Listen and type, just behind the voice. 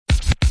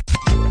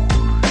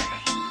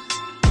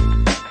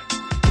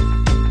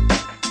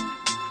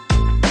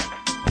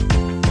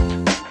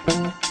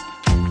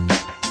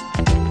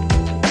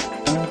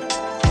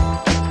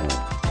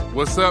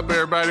What's up,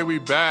 everybody? We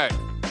back.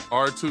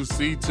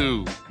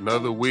 R2C2.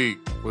 Another week.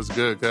 What's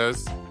good,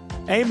 cuz?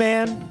 Hey,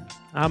 man.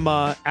 I'm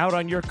out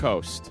on your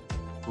coast.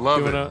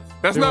 Love it.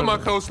 That's not my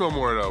coast no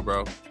more, though,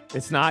 bro.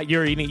 It's not?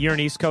 You're an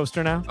East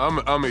Coaster now?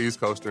 I'm an East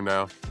Coaster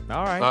now.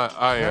 All right.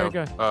 I am.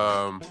 Very good.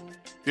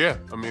 Yeah,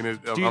 I mean,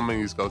 I'm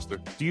an East Coaster.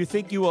 Do you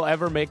think you will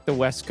ever make the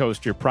West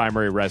Coast your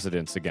primary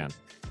residence again?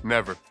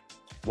 Never.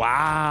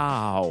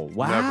 Wow.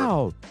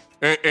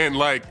 Never. And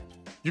like,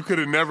 you could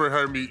have never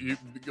heard me,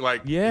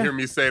 hear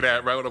me say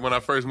that right when I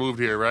first moved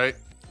here, right?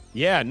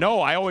 Yeah, no,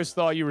 I always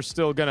thought you were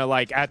still going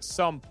to, at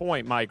some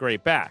point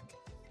migrate back.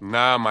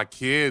 Nah, my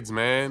kids,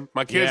 man.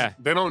 My kids,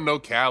 They don't know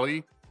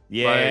Cali.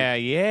 Yeah,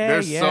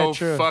 They're so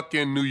true.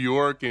 fucking New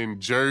York and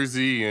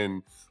Jersey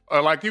and,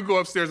 you go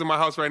upstairs in my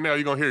house right now,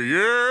 you're going to hear,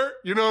 yeah,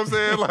 you know what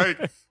I'm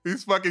saying?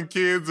 These fucking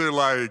kids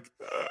are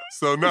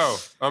so no,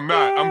 I'm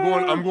not.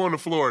 I'm going to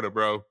Florida,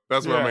 bro.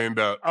 That's where I'm going to end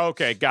up.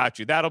 Okay, got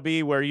you. That'll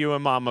be where you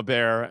and Mama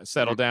Bear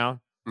settle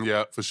down?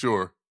 Yeah, for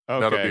sure.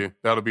 Okay.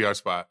 That'll be our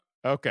spot.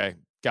 Okay,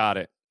 got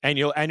it. And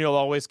you'll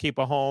always keep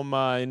a home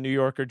in New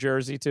York or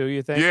Jersey too,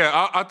 you think?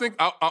 Yeah, I think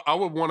I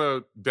would want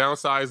to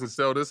downsize and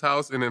sell this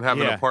house and then have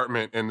an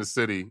apartment in the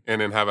city and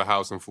then have a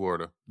house in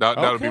Florida.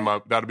 That'll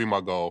be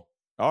my goal.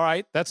 All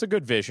right, that's a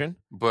good vision.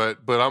 But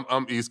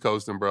I'm East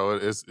Coasting, bro.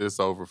 It's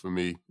over for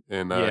me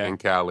in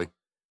Cali.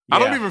 Yeah. I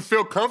don't even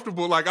feel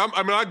comfortable.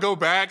 I go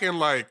back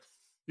and I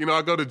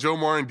go to Joe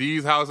Mar and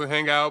D's house and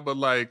hang out, but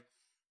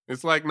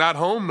it's not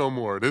home no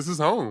more. This is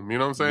home. You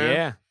know what I'm saying?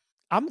 Yeah.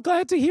 I'm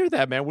glad to hear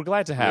that, man. We're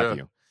glad to have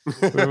you.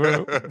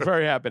 We're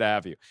very happy to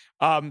have you.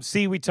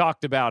 We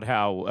talked about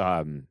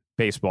how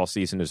baseball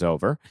season is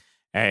over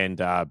and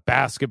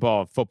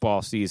basketball and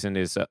football season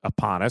is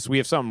upon us. We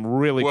have something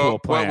really cool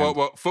planned.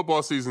 Well,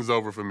 football season's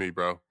over for me,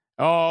 bro.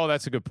 Oh,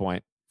 that's a good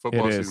point.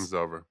 Football season's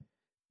over.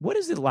 What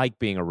is it like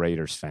being a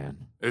Raiders fan?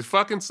 It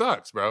fucking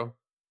sucks, bro.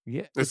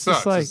 Yeah, it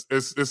sucks.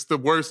 It's the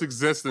worst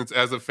existence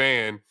as a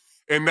fan,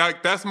 and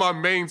that's my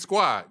main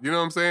squad. You know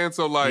what I'm saying?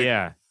 So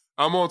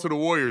I'm on to the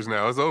Warriors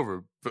now. It's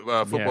over.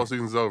 Football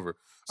season's over.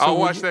 So I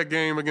watched that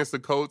game against the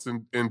Colts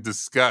in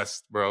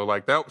disgust, bro.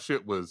 That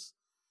shit it's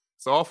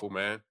awful,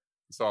 man.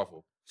 It's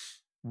awful.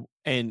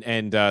 And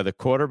the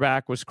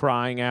quarterback was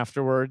crying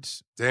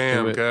afterwards.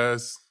 Damn,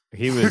 guys.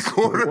 He was. The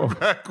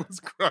quarterback was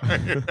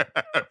crying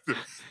after.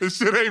 This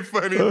shit ain't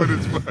funny, but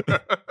it's funny.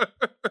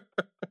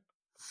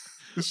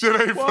 This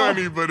shit ain't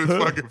funny, but it's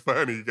fucking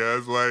funny,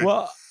 guys.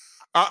 I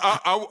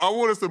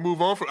want us to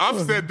move on from.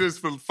 I've said this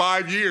for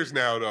 5 years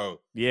now,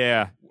 though.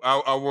 Yeah,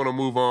 I want to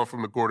move on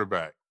from the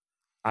quarterback.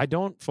 I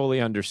don't fully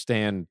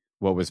understand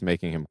what was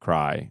making him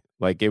cry.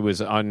 It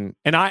was and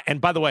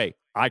by the way,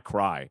 I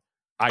cry.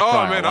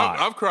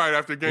 I've cried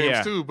after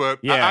games too, but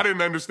I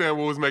didn't understand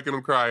what was making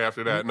him cry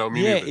after that. No,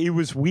 me neither. It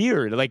was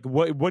weird.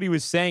 What he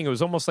was saying, it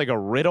was almost like a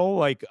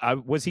riddle.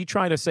 Was he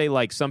trying to say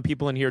some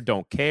people in here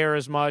don't care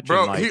as much?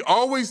 Bro, he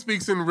always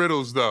speaks in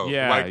riddles though.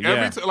 Yeah,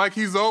 every time,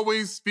 he's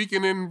always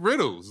speaking in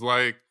riddles.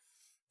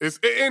 It's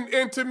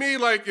and to me,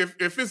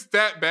 if it's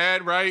that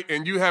bad, right,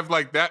 and you have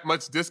that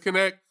much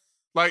disconnect,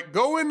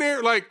 go in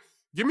there,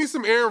 give me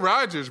some Aaron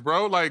Rodgers,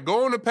 bro.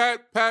 Go on the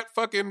Pat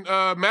fucking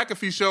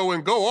McAfee show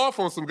and go off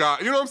on some guy.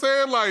 You know what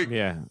I'm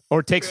saying?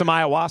 Or take some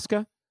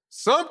ayahuasca.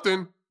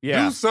 Something.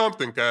 Yeah. Do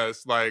something,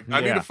 cuz. I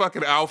need a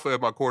fucking alpha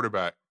at my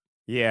quarterback.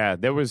 Yeah,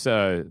 that was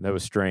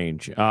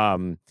strange.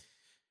 I'm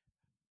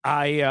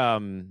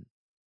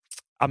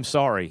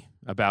sorry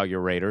about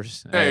your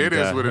Raiders. Hey, it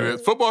is what it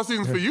is. Football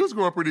season for you is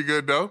going pretty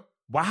good, though.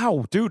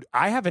 Wow, dude,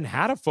 I haven't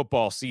had a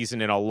football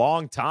season in a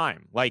long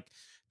time.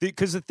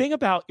 Because the thing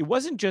about it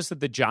wasn't just that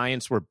the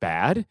Giants were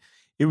bad;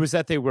 it was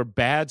that they were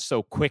bad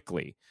so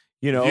quickly.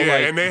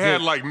 And they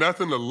had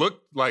nothing to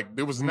look like.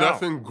 There was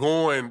nothing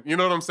going. You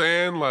know what I'm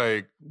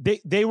saying?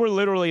 They were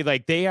literally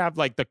they have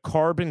the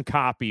carbon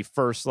copy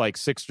first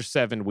 6 or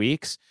 7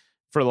 weeks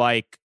for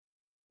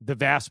the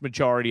vast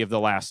majority of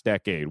the last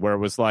decade, where it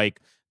was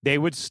they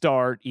would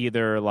start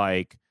either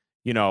 1-6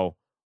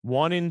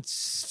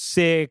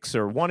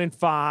 or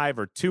 1-5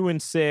 or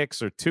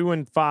 2-6 or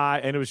 2-5,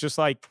 and it was just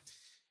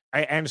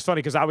and it's funny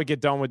because I would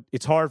get done with.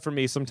 It's hard for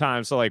me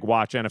sometimes to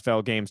watch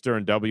NFL games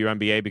during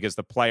WNBA because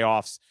the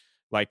playoffs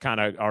kind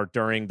of are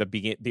during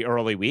the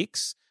early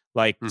weeks.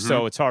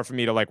 So it's hard for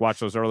me to watch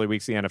those early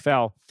weeks of the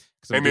NFL.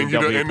 And then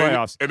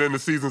playoffs. And then the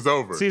season's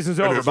over. Season's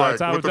over by the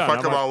time what the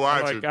fuck am I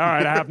watching? All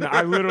right,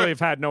 I literally have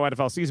had no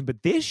NFL season,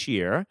 but this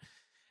year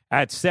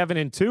at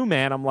 7-2,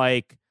 man, I'm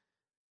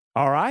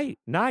all right,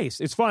 nice.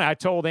 It's funny. I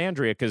told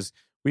Andrea because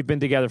we've been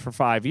together for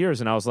 5 years,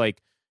 and I was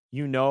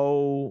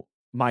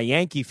my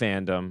Yankee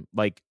fandom,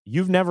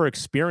 you've never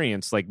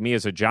experienced me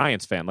as a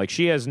Giants fan.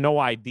 She has no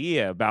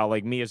idea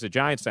about me as a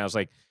Giants fan. I was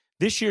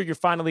this year you're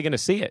finally going to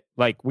see it.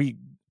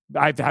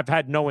 I've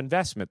had no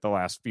investment the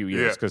last few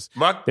years because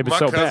they've been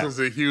so bad. My cousin's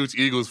a huge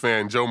Eagles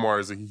fan. Joe Mar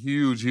is a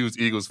huge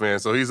Eagles fan.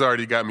 So he's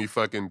already got me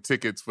fucking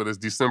tickets for this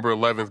December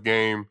 11th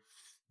game.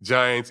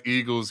 Giants,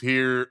 Eagles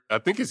here. I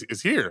think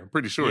it's here. I'm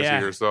pretty sure it's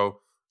here.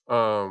 So,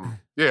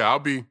 I'll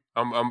be.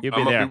 I'm You'll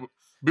be there.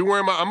 Be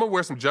wearing I'm gonna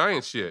wear some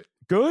Giants shit.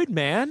 good,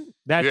 man.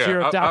 That's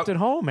your adopted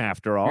home,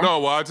 after all. No,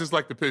 well, I just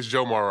like to piss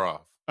Joe Mara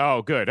off.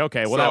 Oh, good.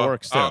 Okay, well, that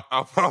works, too.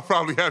 I'll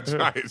probably have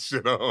Giants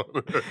shit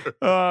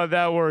on.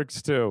 That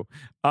works, too.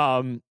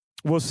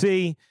 We'll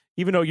see.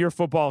 Even though your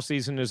football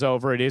season is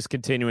over, it is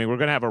continuing. We're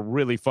going to have a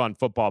really fun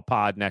football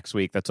pod next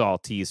week. That's all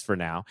teased for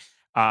now.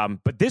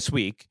 But this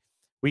week,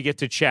 we get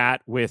to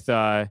chat with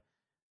a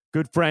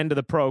good friend of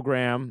the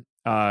program,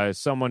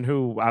 someone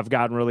who I've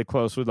gotten really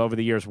close with over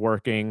the years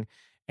working,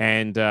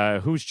 and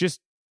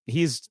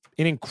he's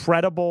an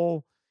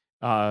incredible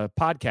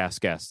podcast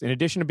guest. In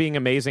addition to being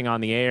amazing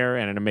on the air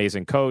and an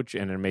amazing coach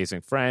and an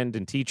amazing friend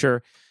and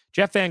teacher,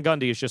 Jeff Van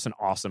Gundy is just an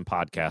awesome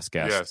podcast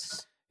guest.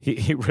 Yes.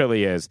 He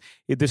really is.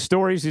 The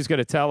stories he's going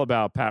to tell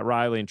about Pat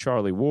Riley and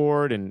Charlie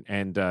Ward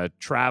and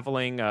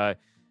traveling,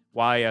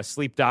 why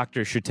sleep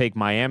doctors should take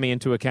Miami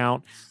into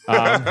account,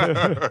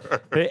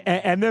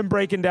 and then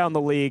breaking down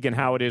the league and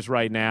how it is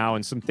right now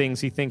and some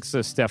things he thinks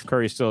Steph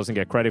Curry still doesn't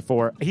get credit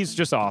for. He's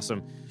just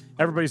awesome.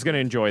 Everybody's going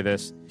to enjoy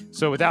this.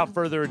 So without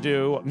further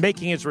ado,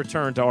 making his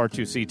return to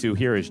R2C2,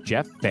 here is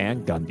Jeff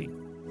Van Gundy.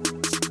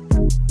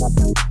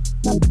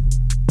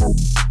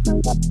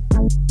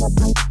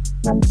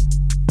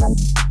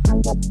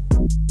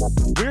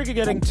 We're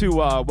getting to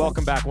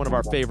welcome back one of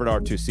our favorite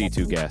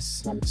R2C2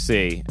 guests,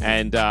 C.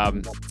 And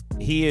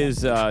he is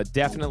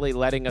definitely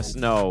letting us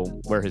know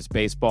where his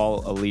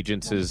baseball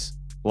allegiances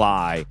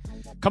lie.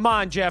 Come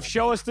on, Jeff,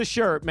 show us the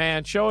shirt,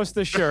 man. Show us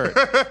the shirt.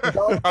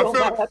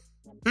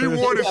 He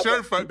wore the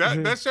shirt for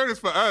that shirt is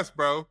for us,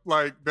 bro.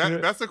 Like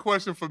that's a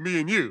question for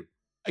me and you.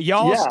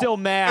 Y'all still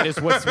mad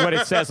is what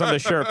it says on the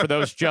shirt for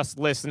those just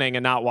listening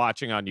and not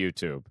watching on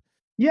YouTube.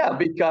 Yeah,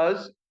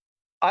 because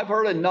I've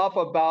heard enough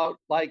about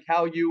like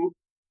how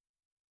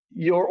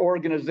your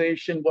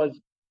organization was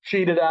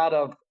cheated out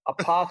of a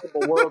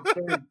possible World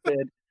Series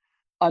bid.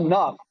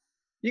 Enough.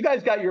 You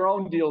guys got your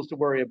own deals to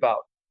worry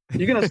about.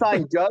 You're going to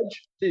sign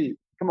Judge? Gee,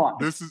 come on.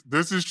 This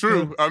is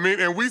true. I mean,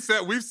 and we've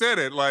said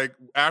it. Like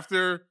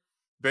after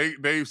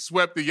they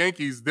swept the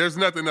Yankees, there's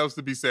nothing else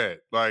to be said.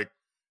 Like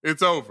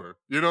it's over.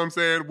 You know what I'm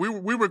saying?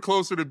 We were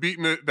closer to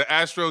beating the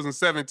Astros in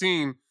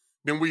 2017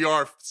 than we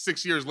are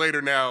 6 years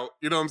later now.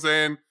 You know what I'm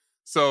saying?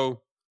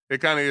 So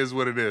it kind of is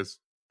what it is.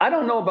 I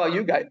don't know about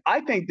you guys.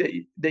 I think that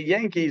the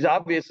Yankees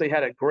obviously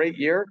had a great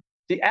year.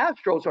 The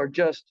Astros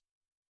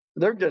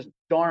they're just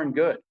darn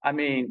good. I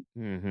mean,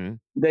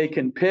 They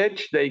can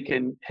pitch, they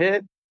can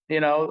hit,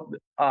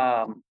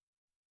 I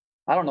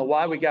don't know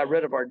why we got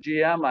rid of our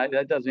GM.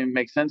 That doesn't even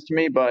make sense to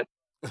me. But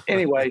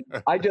anyway,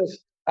 I just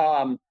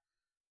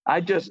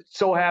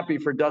so happy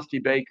for Dusty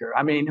Baker.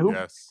 I mean,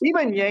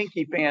 even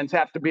Yankee fans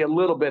have to be a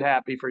little bit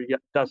happy for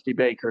Dusty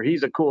Baker.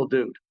 He's a cool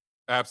dude.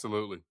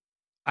 Absolutely.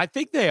 I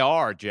think they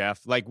are, Jeff.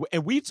 Like,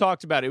 and we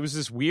talked about it. It was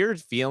this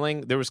weird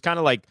feeling. There was kind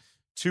of like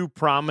two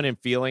prominent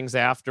feelings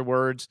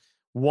afterwards.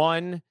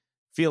 One,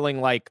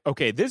 feeling like,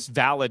 okay, this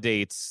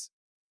validates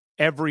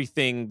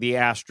everything the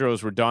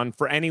Astros were done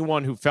for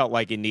anyone who felt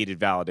like it needed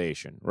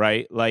validation,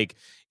 right? Like,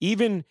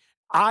 even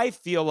I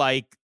feel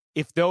like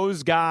if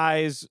those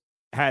guys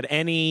had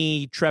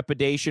any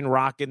trepidation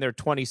rocking their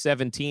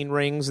 2017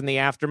 rings in the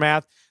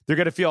aftermath, they're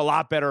going to feel a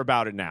lot better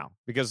about it now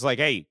because, like,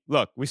 hey,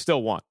 look, we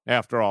still won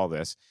after all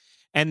this.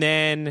 And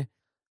then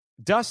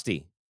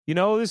Dusty,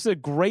 this is a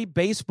great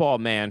baseball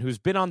man who's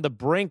been on the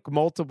brink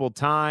multiple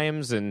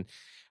times. And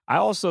I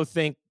also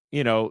think,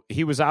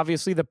 he was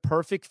obviously the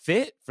perfect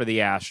fit for the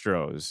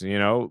Astros,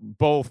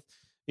 both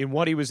in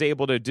what he was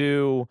able to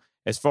do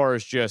as far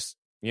as just,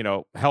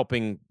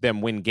 helping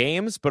them win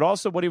games, but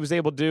also what he was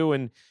able to do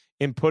in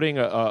putting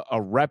a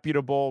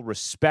reputable,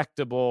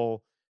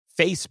 respectable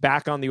face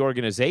back on the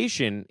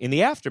organization in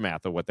the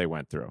aftermath of what they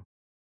went through.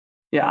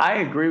 Yeah, I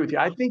agree with you.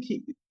 I think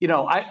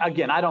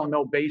I don't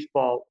know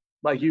baseball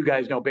like you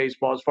guys know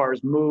baseball as far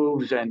as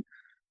moves and,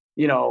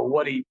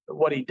 what he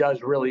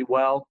does really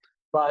well.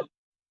 But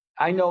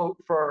I know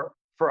for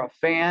a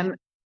fan,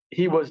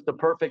 he was the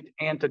perfect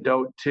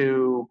antidote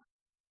to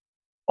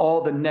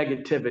all the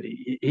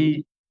negativity.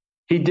 He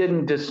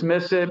didn't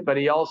dismiss it, but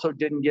he also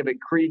didn't give it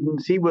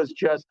credence.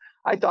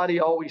 I thought he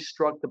always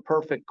struck the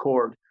perfect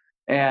chord.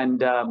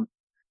 And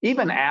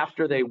even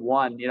after they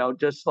won,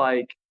 just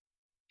like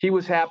he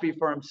was happy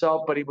for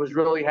himself, but he was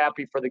really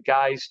happy for the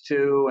guys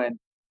too. And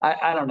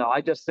I don't know.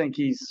 I just think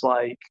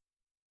I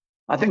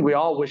think we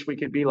all wish we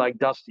could be like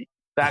Dusty.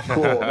 That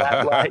cool.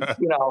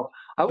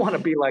 I want to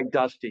be like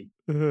Dusty,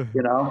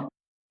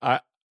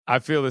 I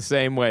feel the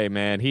same way,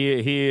 man.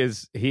 He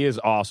is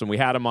awesome. We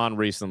had him on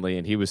recently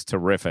and he was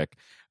terrific.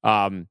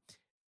 Jeff,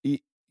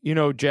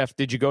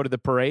 did you go to the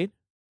parade?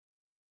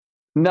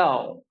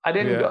 No, I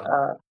didn't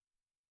go.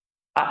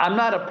 I'm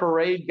not a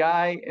parade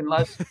guy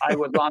unless I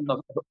was on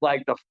the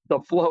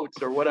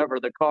floats or whatever,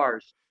 the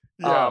cars.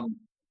 Yeah.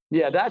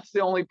 That's the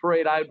only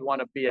parade I'd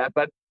want to be at.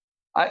 But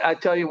I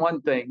tell you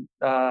one thing,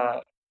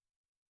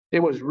 it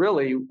was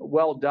really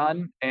well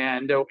done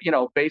and,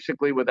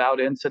 basically without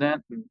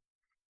incident and,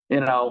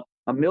 1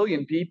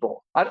 million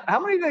people.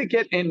 How many did they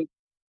get in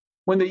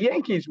when the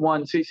Yankees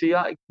won,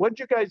 CC, what did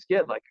you guys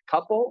get? Like a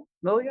couple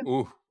million?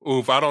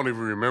 Oof. I don't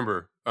even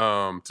remember.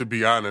 To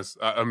be honest,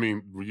 I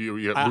mean,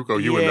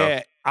 Ruco, you would know.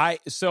 Yeah, I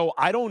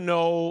don't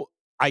know.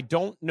 I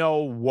don't know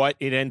what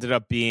it ended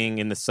up being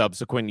in the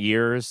subsequent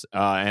years,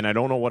 and I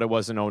don't know what it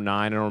was in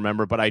 2009. I don't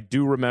remember, but I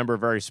do remember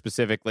very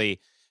specifically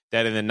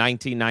that in the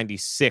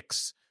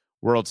 1996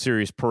 World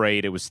Series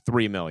parade, it was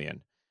 $3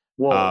 million.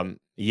 Whoa.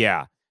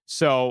 Yeah.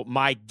 So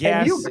my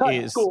guess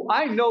is school.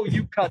 I know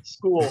you cut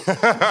school.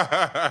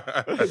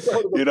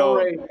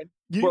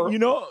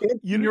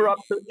 You're up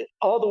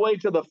all the way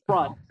to the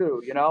front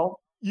too.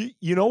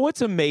 You know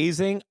what's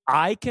amazing?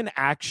 I can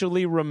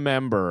actually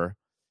remember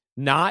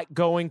not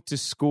going to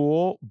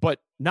school, but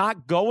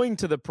not going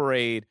to the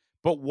parade,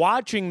 but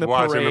watching the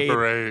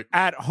parade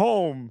at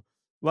home,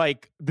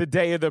 like the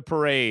day of the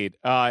parade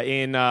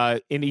in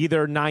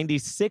either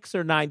 96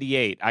 or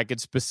 98. I could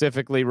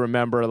specifically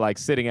remember like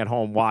sitting at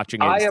home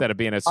watching it instead of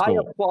being at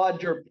school. I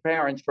applaud your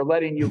parents for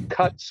letting you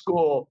cut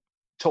school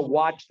to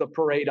watch the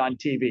parade on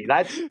TV.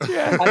 That's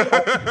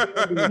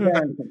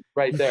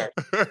right there.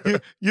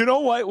 You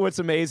know what? What's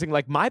amazing?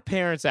 Like my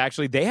parents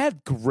actually, they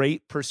had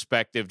great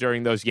perspective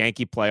during those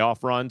Yankee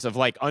playoff runs of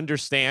like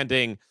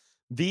understanding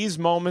these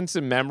moments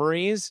and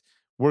memories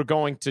were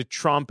going to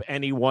trump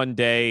any one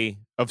day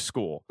of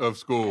school.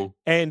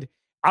 And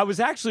I was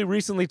actually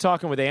recently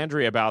talking with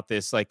Andrea about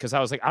this, like, because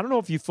I was like, I don't know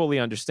if you fully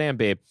understand,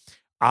 babe.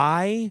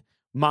 My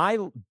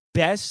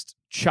best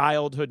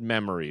childhood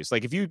memories,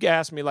 like if you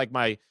ask me like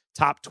my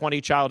top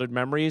 20 childhood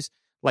memories,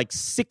 like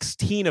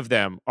 16 of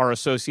them are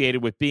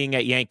associated with being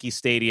at Yankee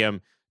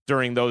Stadium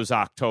during those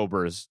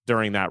Octobers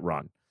during that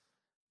run.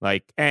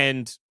 Like,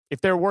 and if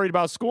they're worried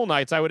about school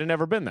nights, I would have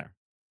never been there.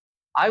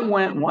 I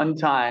went one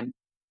time,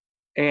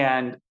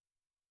 and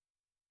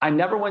I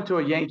never went to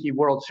a Yankee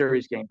World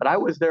Series game, but I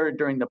was there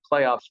during the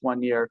playoffs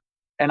one year,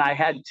 and I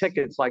had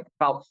tickets like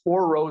about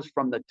 4 rows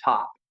from the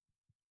top,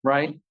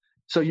 right?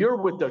 So you're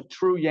with the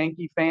true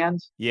Yankee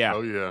fans. Yeah.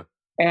 Oh, yeah.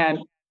 And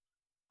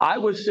I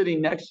was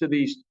sitting next to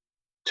these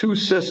 2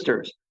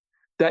 sisters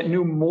that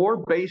knew more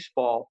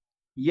baseball,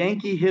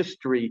 Yankee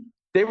history.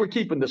 They were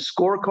keeping the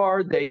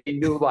scorecard. They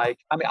knew, like,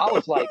 I mean, I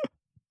was like,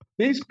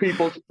 these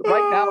people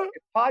right now, if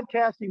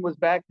podcasting was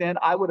back then,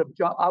 I would have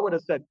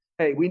said,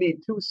 hey, we need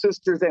 2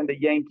 sisters and the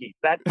Yankees.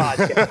 That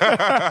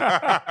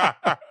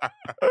podcast.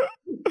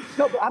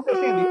 No, but I'm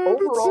just saying the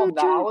overall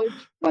knowledge,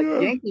 like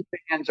Yankee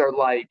fans are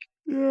like,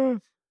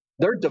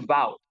 they're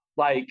devout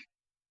fans.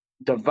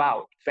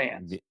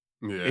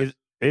 Yeah.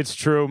 It's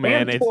true,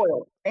 man.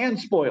 And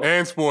spoiled.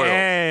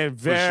 And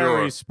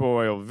very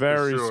spoiled.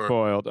 Very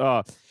spoiled.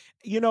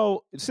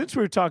 Since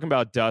we were talking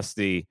about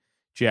Dusty,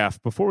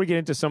 Jeff, before we get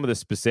into some of the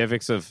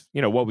specifics of,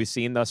 what we've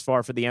seen thus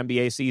far for the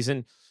NBA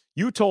season,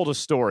 you told a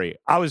story.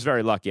 I was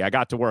very lucky. I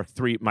got to work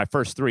my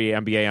first 3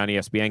 NBA on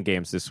ESPN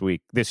games this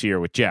year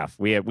with Jeff.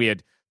 We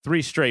had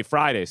 3 straight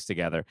Fridays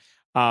together.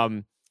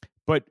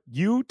 But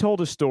you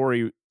told a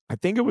story, I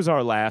think it was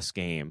our last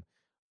game,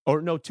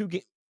 or no, 2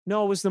 games.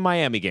 No, it was the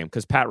Miami game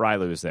because Pat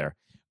Riley was there,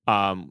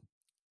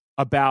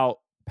 about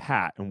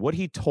Pat and what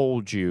he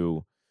told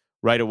you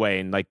right away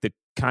and like the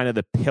kind of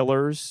the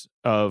pillars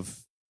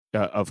of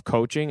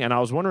coaching. And I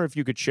was wondering if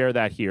you could share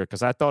that here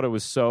because I thought it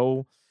was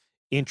so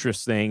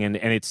interesting. And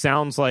it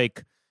sounds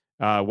like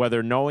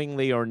whether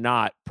knowingly or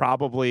not,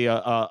 probably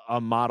a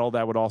model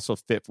that would also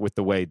fit with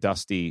the way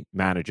Dusty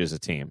manages a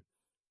team.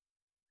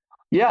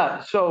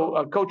 Yeah.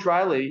 So Coach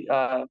Riley,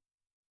 I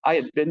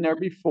had been there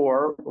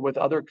before with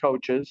other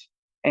coaches.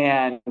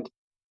 And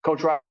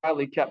Coach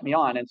Riley kept me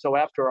on. And so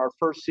after our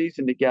first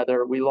season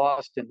together, we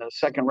lost in the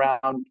second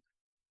round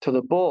to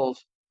the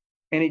Bulls.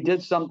 And he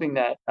did something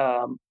that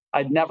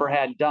I'd never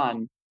had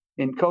done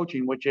in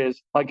coaching, which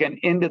is like an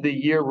end of the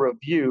year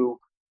review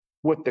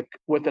with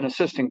an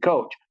assistant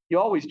coach. You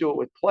always do it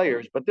with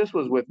players, but this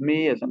was with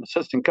me as an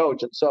assistant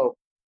coach. And so,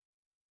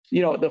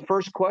 the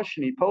first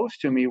question he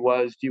posed to me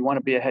was, do you want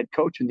to be a head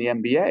coach in the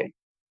NBA?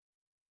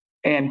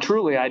 And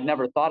truly, I'd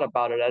never thought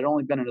about it. I'd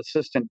only been an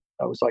assistant.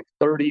 I was like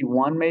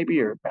 31 maybe,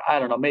 or I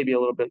don't know, maybe a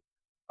little bit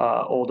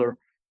older.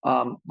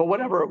 But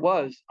whatever it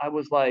was, I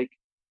was like,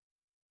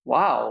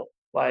 wow,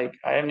 like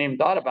I hadn't even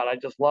thought about it. I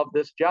just love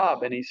this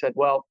job. And he said,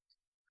 well,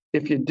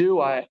 if you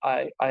do, I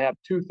have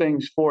 2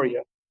 things for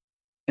you.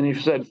 And he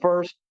said,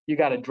 first, you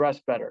got to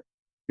dress better.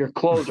 Your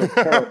clothes are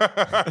terrible.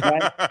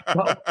 Right?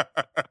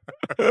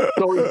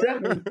 So he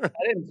sent me,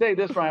 I didn't say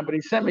this, Ryan, but he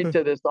sent me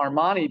to this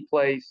Armani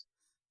place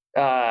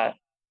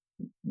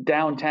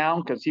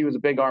downtown because he was a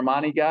big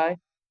Armani guy.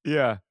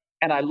 Yeah.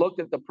 And I looked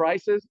at the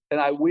prices and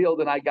I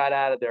wheeled and I got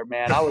out of there,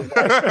 man. I was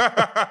like,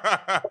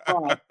 come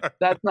on,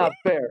 that's not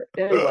fair.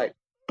 Anyway,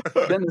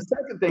 then the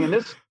second thing, and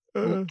this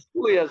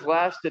truly has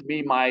lasted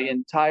me my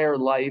entire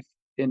life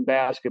in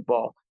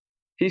basketball.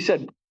 He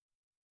said,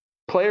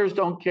 players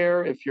don't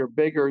care if you're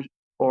big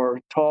or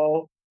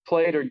tall,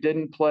 played or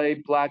didn't play,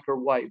 black or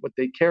white. What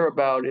they care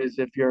about is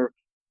if you're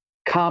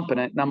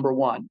competent, number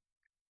one.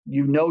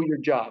 You know your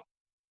job.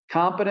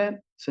 Competent,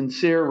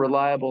 sincere,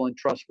 reliable, and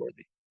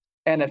trustworthy.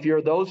 And if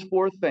you're those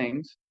 4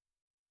 things,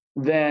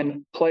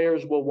 then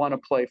players will want to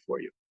play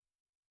for you.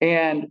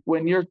 And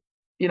when you're,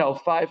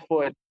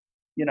 5'8",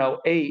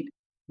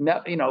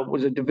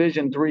 was a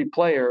Division III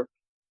player,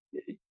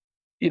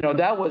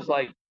 that was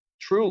like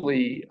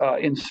truly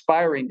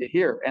inspiring to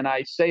hear. And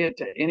I say it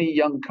to any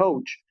young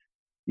coach,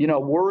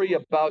 worry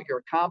about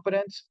your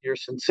competence, your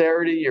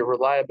sincerity, your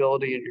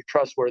reliability, and your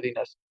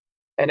trustworthiness,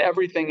 and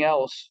everything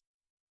else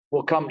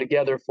will come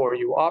together for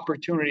you.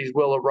 Opportunities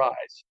will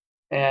arise.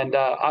 And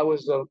I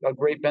was a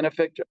great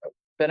benefactor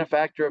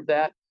of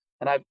that.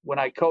 And when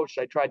I coached,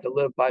 I tried to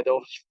live by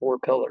those 4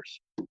 pillars.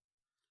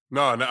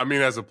 No, I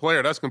mean, as a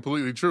player, that's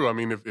completely true. I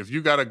mean, if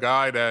you got a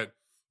guy that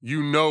he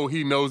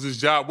knows his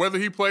job, whether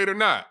he played or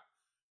not,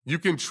 you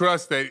can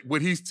trust that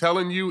what he's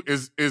telling you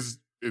is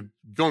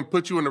going to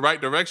put you in the right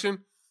direction.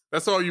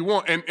 That's all you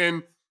want.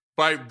 And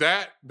by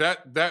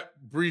that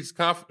breeds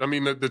confidence. I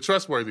mean, the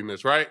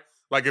trustworthiness, right?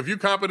 Like if you're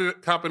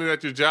competent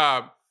at your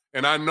job,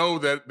 and I know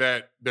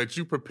that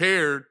you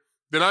prepared,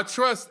 then I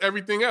trust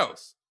everything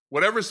else.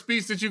 Whatever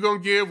speech that you're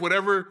going to give,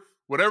 whatever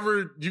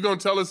you're going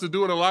to tell us to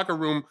do in the locker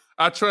room,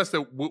 I trust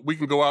that we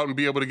can go out and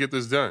be able to get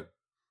this done.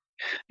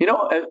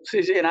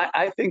 CC, and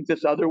I think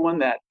this other one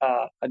that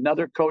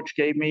another coach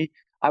gave me,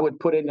 I would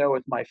put in there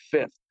with my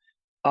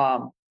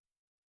 5th.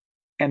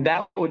 And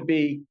that would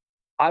be,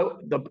 I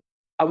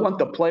want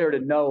the player to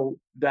know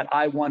that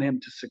I want him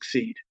to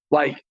succeed.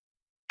 Like,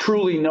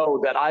 truly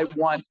know that I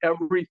want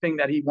everything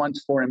that he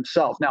wants for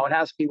himself. Now, it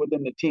has to be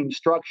within the team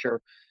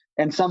structure.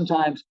 And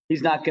sometimes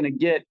he's not going to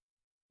get,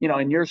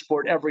 in your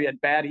sport, every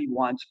at-bat he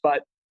wants.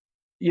 But,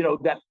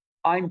 that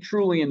I'm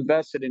truly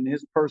invested in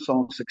his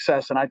personal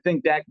success. And I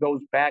think that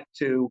goes back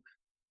to,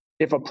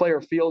 if a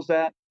player feels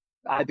that,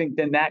 I think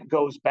then that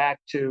goes back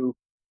to,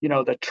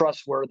 the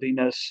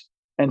trustworthiness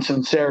and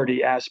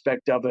sincerity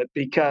aspect of it.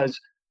 Because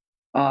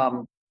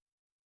I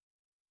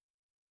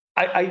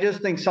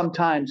just think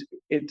sometimes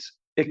it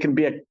can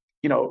be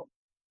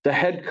the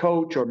head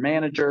coach or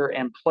manager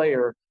and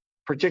player,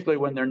 particularly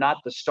when they're not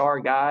the star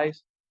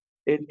guys.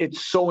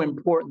 It's so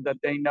important that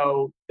they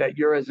know that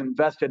you're as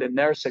invested in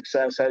their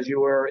success as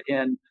you are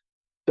in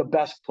the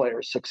best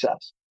player's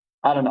success.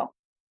 I don't know.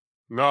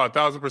 No,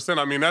 1,000%.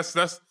 I mean, that's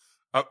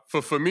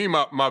for me,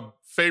 my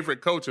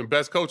favorite coach and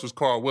best coach was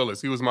Carl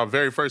Willis. He was my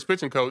very first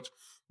pitching coach,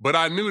 but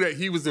I knew that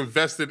he was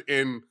invested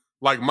in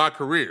like my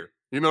career.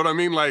 You know what I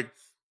mean? Like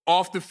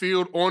off the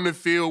field, on the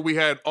field, we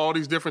had all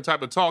these different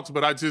type of talks,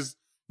 but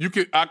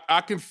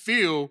I can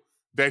feel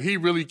that he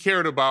really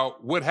cared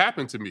about what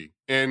happened to me.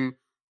 And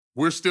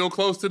we're still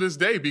close to this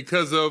day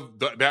because of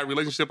that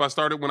relationship I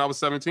started when I was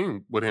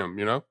 17 with him,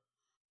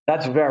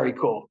 That's very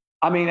cool.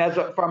 I mean,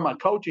 from a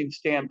coaching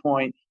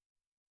standpoint,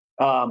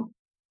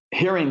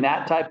 hearing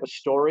that type of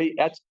story,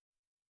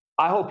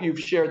 I hope you've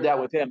shared that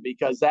with him,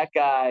 because that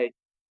guy,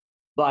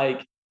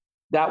 like,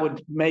 that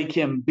would make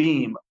him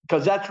beam,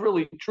 because that's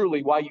really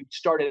truly why you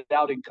started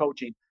out in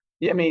coaching.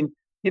 I mean,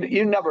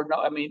 you never know.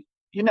 I mean,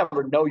 you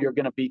never know you're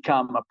going to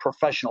become a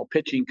professional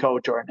pitching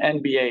coach or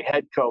an NBA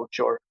head coach,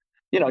 or,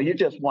 you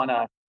just want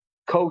to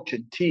coach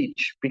and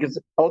teach, because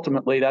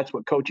ultimately that's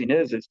what coaching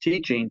is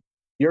teaching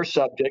your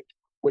subject,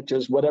 which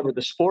is whatever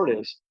the sport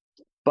is.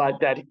 But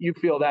that you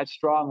feel that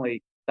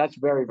strongly, that's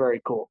very, very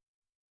cool.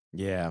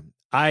 Yeah.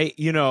 A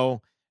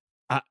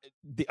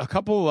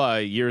couple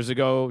years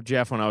ago,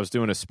 Jeff, when I was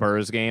doing a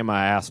Spurs game,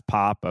 I asked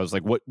Pop, I was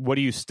like, what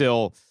do you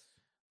still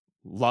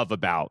love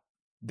about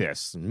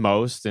this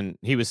most? And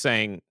he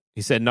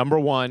said, number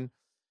one,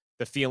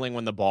 the feeling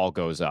when the ball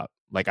goes up.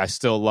 Like, I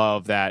still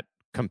love that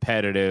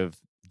competitive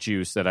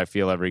juice that I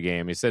feel every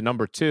game. He said,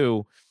 number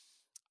two,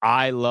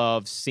 I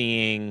love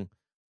seeing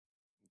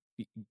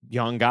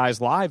young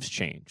guys' lives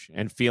change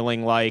and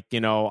feeling like,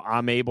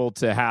 I'm able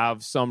to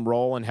have some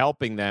role in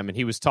helping them. And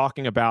he was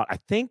talking about, I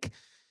think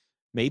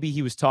maybe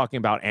he was talking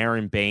about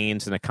Aaron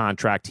Baines and a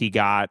contract he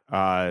got.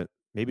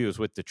 Maybe it was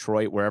with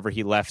Detroit, wherever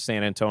he left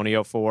San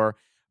Antonio for.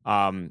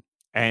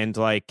 And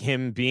like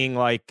him being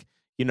like,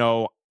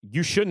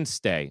 you shouldn't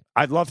stay.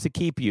 I'd love to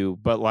keep you,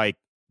 but like,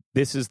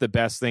 this is the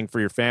best thing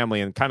for your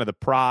family, and kind of the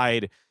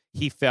pride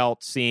he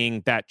felt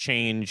seeing that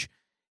change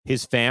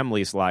his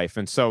family's life.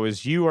 And so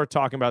as you are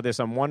talking about this,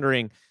 I'm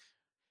wondering,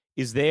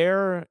 is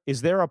there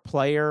a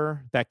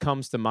player that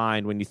comes to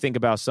mind when you think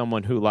about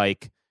someone who,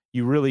 like,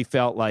 you really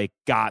felt like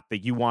that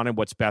you wanted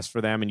what's best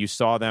for them, and you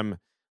saw them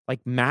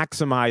like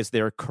maximize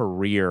their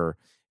career?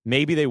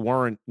 Maybe they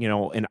weren't,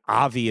 an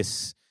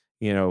obvious,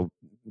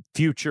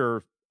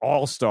 future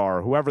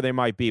all-star, whoever they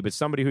might be, but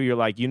somebody who you're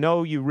like,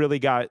 you really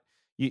got,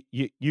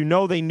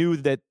 they knew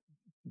that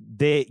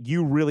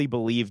you really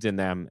believed in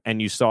them,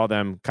 and you saw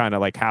them kind of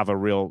like have a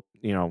real,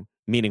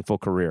 meaningful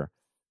career.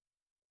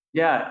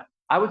 Yeah,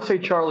 I would say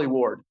Charlie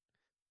Ward.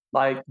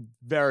 Like,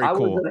 very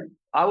cool.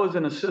 I was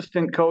an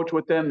assistant coach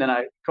with him, then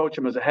I coached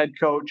him as a head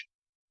coach.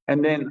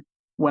 And then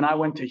when I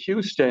went to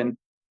Houston,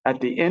 at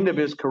the end of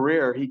his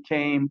career, he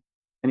came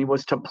and he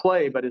was to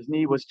play, but his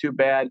knee was too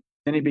bad.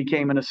 Then he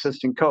became an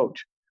assistant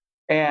coach.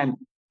 And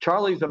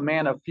Charlie's a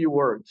man of few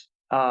words.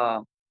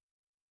 Now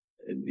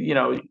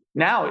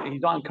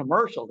he's on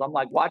commercials. I'm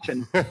like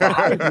watching the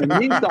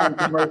Heisman. He's on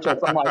commercials.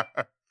 I'm like,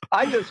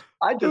 I just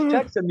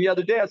texted him the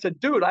other day. I said,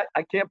 dude,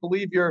 I can't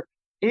believe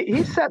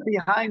he sat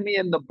behind me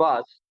in the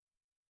bus,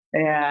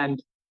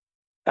 and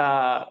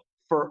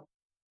for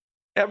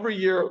every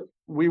year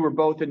we were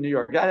both in New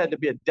York. That had to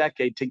be a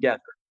decade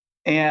together.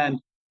 And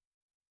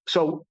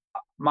so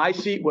my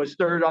seat was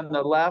third on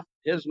the left,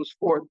 his was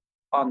fourth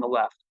on the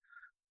left.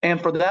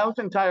 And for those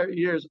entire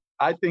years,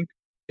 I think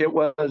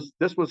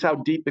this was how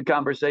deep the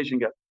conversation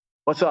got.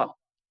 What's up?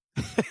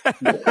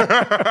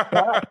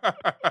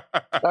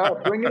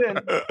 Bring it in.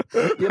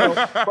 You know,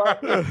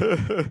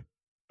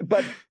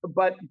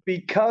 but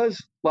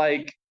because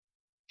like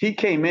he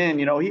came in,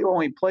 he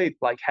only played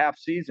like half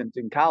seasons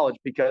in college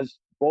because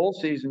bowl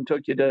season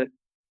took you to,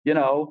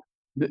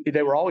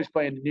 they were always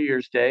playing New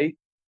Year's Day.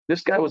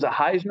 This guy was a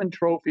Heisman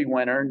Trophy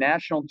winner,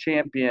 national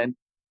champion,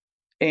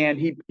 and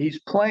he's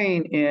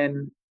playing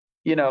in,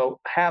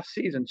 half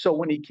season. So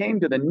when he came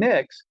to the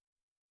Knicks,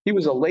 he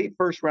was a late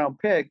first round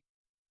pick,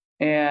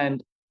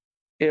 and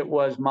it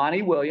was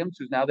Monty Williams,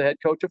 who's now the head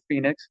coach of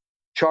Phoenix,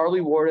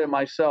 Charlie Ward, and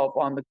myself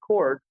on the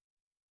court,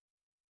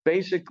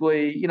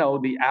 basically,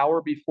 the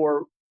hour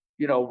before,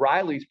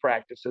 Riley's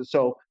practices.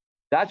 So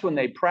that's when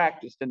they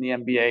practiced in the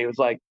NBA. It was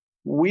like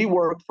we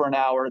worked for an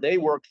hour, they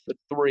worked for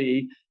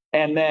 3,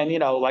 and then,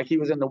 like he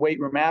was in the weight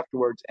room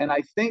afterwards. And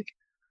I think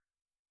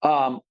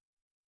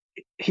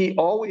he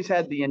always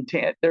had the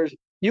intent.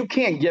 You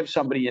can't give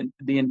somebody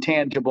the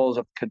intangibles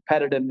of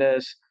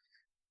competitiveness,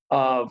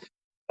 of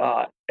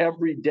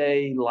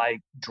everyday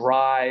like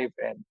drive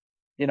and,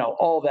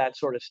 all that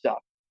sort of stuff.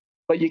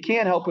 But you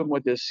can't help him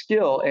with his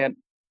skill. And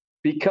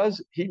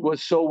because he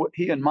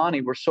and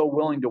Monty were so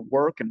willing to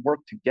work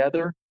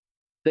together,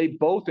 they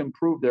both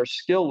improved their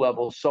skill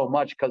levels so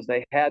much because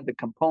they had the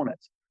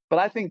components. But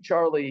I think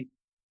Charlie,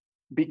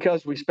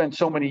 because we spent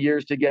so many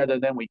years together,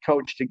 then we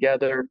coached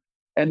together.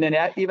 And then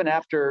even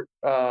after,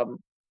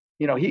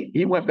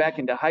 he went back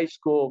into high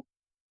school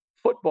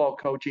football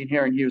coaching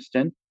here in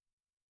Houston.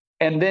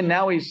 And then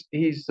now he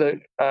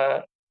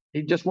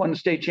just won the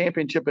state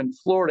championship in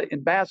Florida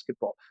in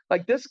basketball.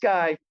 Like this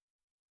guy,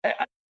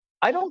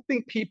 I don't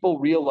think people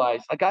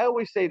realize, like I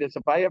always say this,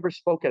 if I ever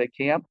spoke at a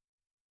camp,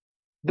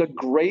 the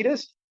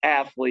greatest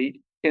athlete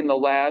in the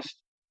last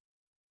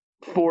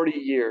 40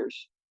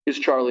 years is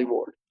Charlie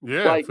Ward.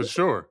 Yeah, for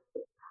sure.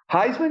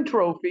 Heisman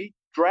Trophy,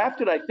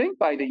 drafted, I think,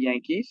 by the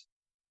Yankees.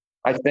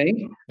 I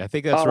think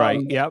that's right.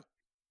 Yep.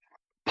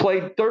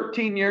 Played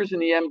 13 years in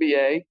the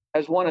NBA,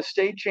 has won a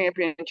state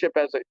championship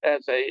as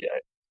a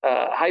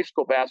high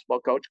school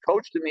basketball coach,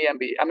 coached in the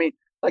NBA. I mean,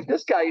 like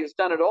this guy has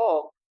done it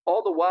all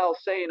the while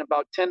saying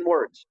about 10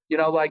 words,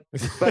 because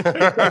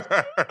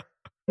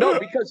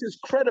his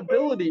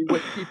credibility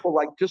with people,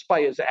 like just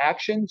by his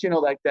actions,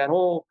 like that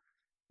whole,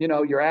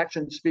 your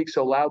actions speak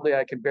so loudly,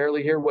 I can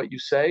barely hear what you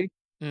say.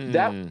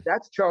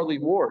 That's Charlie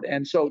Ward.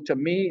 And so to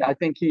me, I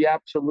think he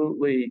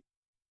absolutely,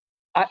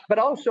 but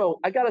also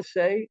I got to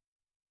say,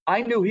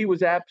 I knew he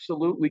was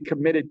absolutely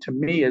committed to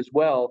me as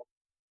well,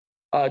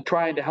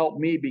 trying to help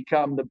me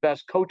become the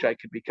best coach I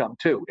could become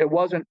too. It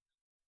wasn't,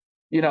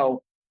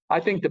 I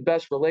think the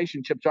best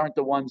relationships aren't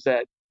the ones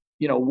that,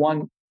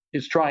 one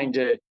is trying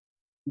to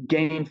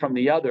gain from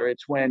the other.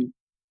 It's when,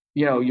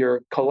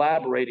 you're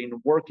collaborating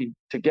and working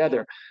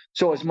together.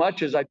 So as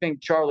much as I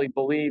think Charlie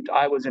believed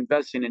I was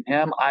investing in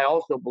him, I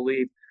also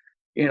believe,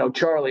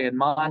 Charlie and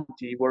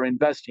Monty were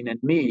investing in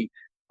me,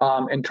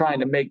 and trying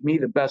to make me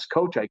the best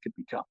coach I could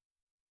become.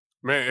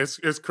 Man,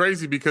 it's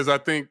crazy because I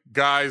think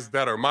guys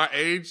that are my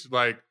age,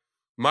 like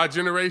my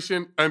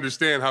generation,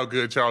 understand how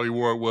good Charlie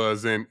Ward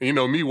was. And,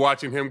 me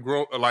watching him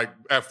grow, like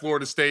at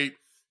Florida State,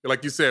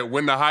 like you said,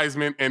 win the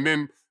Heisman and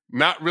then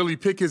not really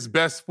pick his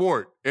best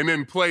sport and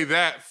then play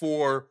that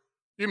for,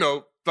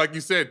 like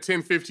you said,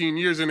 10, 15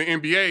 years in the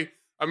NBA.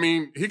 I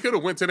mean, he could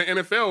have went to the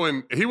NFL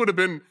and he would have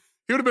been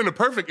a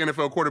perfect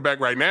NFL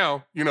quarterback right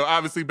now.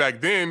 Obviously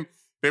back then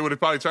they would have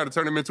probably tried to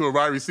turn him into a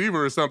wide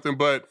receiver or something,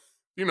 but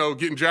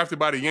getting drafted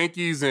by the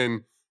Yankees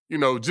and,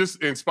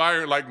 just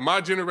inspiring, like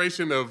my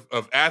generation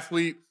of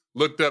athlete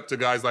looked up to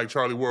guys like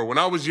Charlie Ward. When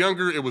I was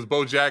younger, it was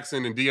Bo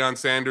Jackson and Deion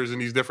Sanders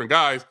and these different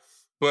guys.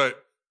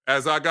 But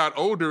as I got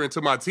older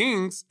into my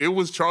teens, it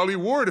was Charlie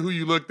Ward who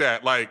you looked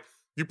at. Like,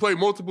 you play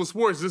multiple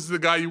sports, this is the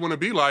guy you want to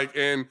be like.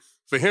 And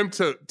for him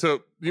to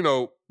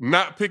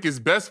not pick his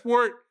best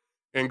sport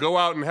and go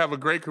out and have a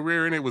great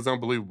career in it was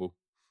unbelievable.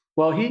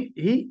 Well,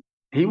 he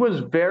was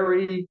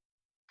very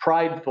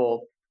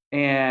prideful.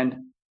 And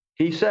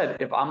he said,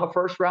 if I'm a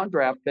first round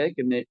draft pick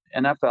in the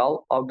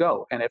NFL, I'll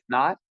go. And if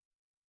not,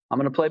 I'm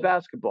going to play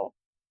basketball.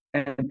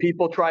 And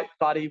people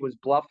thought he was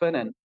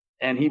bluffing,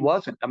 and he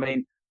wasn't. I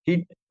mean,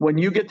 when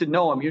you get to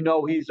know him,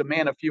 he's a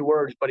man of few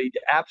words, but he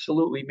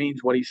absolutely means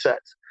what he says.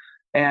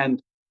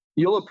 And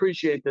you'll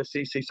appreciate this,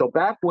 CC. So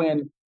back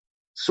when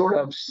sort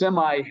of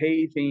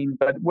semi-hazing,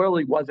 but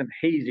really wasn't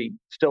hazing,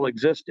 still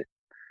existed,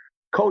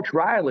 Coach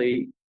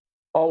Riley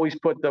always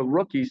put the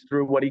rookies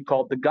through what he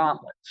called the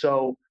gauntlet.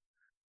 So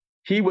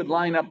he would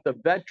line up the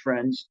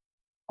veterans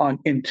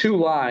in 2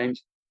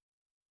 lines,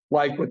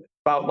 like with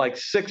about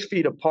 6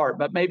 feet apart,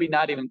 but maybe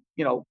not even,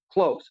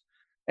 close.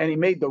 And he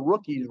made the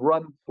rookies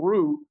run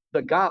through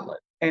the gauntlet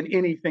and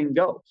anything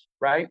goes,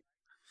 right?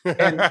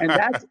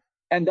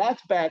 And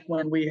that's back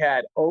when we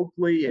had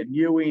Oakley and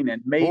Ewing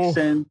and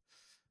Mason. Oof.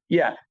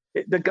 Yeah,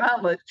 the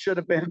gauntlet should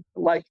have been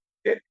like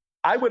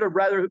I would have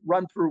rather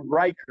run through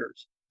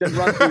Rikers than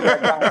run through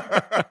that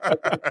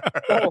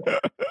gauntlet.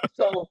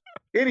 So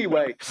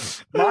anyway,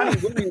 Monty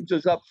Williams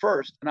is up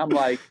first, and I'm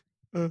like,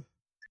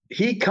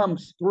 he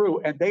comes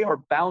through, and they are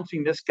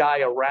bouncing this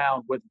guy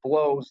around with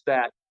blows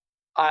that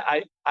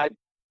I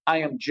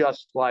am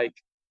just like,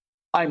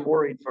 I'm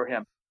worried for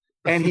him.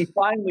 And he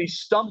finally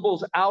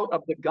stumbles out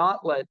of the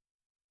gauntlet,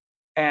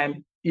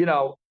 and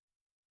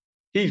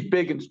he's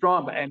big and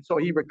strong, and so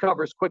he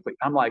recovers quickly.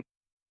 I'm like,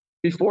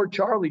 before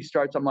Charlie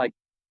starts, I'm like,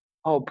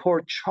 oh,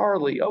 poor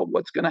Charlie. Oh,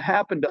 what's going to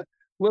happen to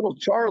little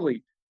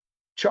Charlie?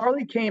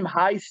 Charlie came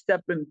high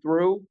stepping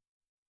through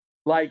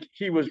like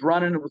he was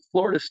running with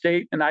Florida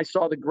State, and I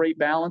saw the great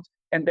balance,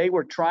 and they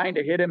were trying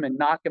to hit him and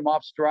knock him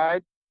off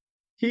stride.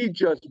 He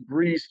just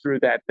breezed through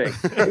that thing.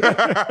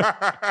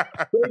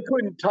 They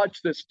couldn't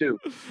touch this dude.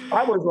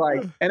 I was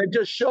like, and it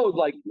just showed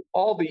like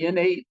all the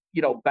innate,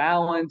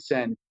 balance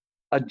and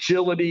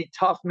agility,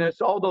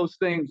 toughness, all those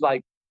things.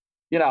 Like,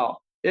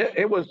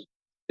 it was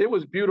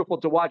beautiful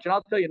to watch. And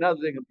I'll tell you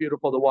another thing that's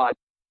beautiful to watch.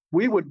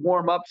 We would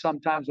warm up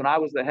sometimes when I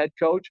was the head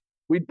coach.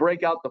 We'd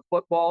break out the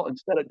football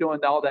instead of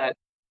doing all that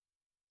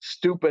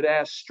stupid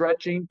ass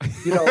stretching.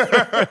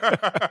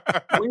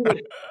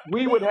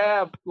 We would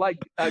have like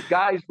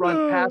guys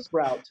run pass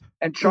routes,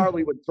 and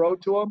Charlie would throw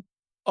to him.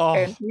 Oh.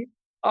 And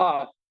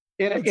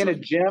in a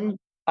gym,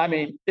 I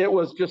mean, it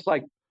was just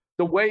like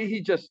the way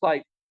he just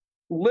like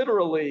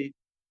literally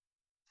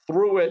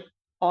threw it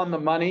on the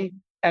money,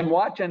 and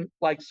watching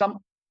like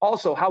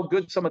also how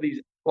good some of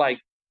these like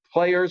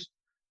players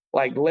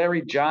like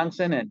Larry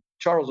Johnson and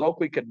Charles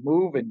Oakley could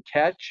move and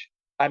catch.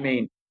 I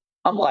mean,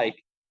 I'm like,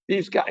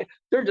 these guys,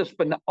 they're just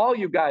all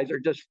you guys are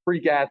just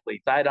freak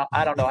athletes. I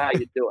don't know how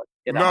you do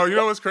it.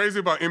 No, what's crazy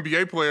about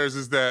NBA players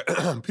is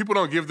that people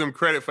don't give them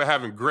credit for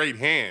having great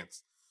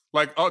hands.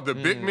 Like the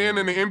big men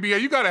in the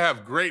NBA, you got to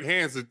have great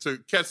hands to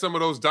catch some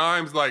of those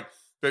dimes, like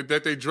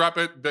that they drop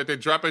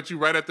at you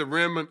right at the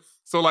rim. And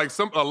so like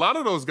a lot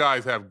of those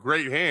guys have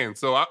great hands.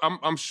 So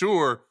I'm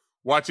sure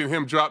watching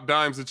him drop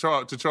dimes to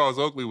Charles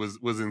Oakley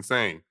was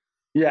insane.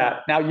 Yeah.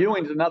 Now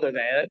Ewing's another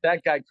thing.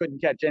 That guy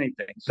couldn't catch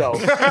anything. So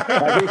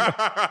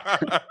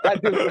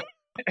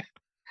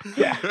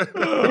yeah.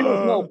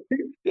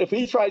 If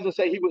he tries to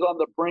say he was on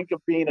the brink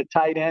of being a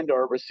tight end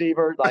or a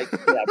receiver, like,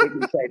 yeah, we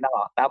can say, no,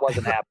 that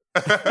wasn't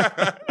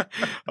happening.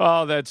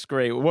 Oh, that's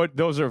great.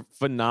 Those are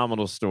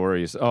phenomenal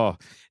stories. Oh,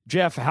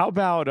 Jeff, how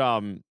about,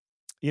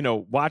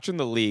 watching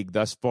the league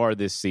thus far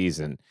this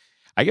season?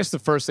 I guess the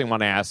first thing I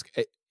want to ask,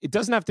 it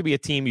doesn't have to be a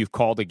team you've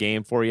called a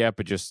game for yet,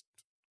 but just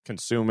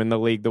consuming the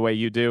league the way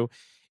you do.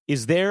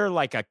 Is there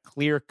like a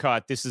clear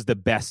cut, this is the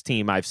best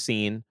team I've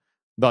seen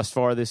thus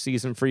far this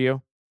season for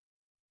you?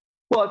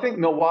 Well, I think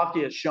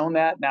Milwaukee has shown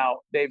that. Now,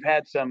 they've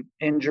had some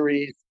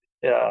injuries.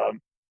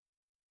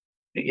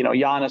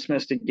 Giannis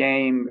missed a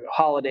game.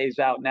 Holiday's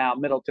out now.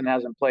 Middleton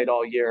hasn't played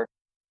all year.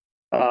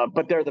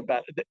 But they're the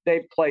best.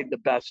 They've played the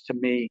best to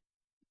me.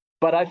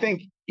 But I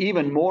think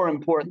even more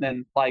important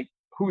than, like,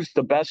 who's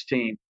the best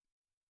team,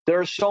 there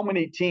are so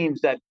many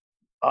teams that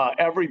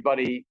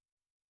everybody,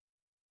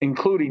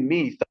 including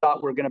me,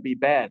 thought were going to be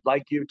bad,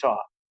 like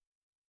Utah,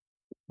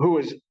 who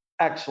is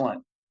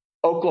excellent.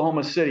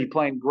 Oklahoma City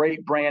playing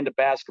great brand of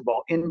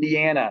basketball.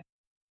 Indiana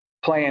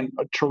playing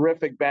a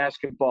terrific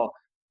basketball.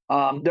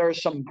 There are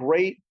some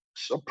great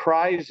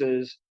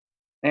surprises,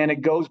 and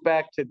it goes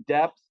back to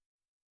depth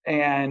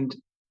and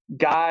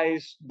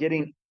guys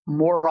getting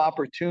more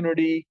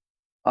opportunity,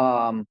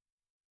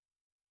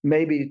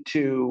 maybe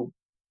to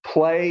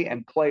play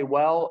and play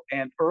well.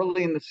 And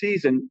early in the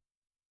season,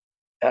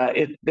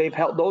 they've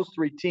held those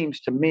three teams,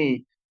 to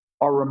me,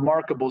 are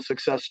remarkable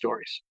success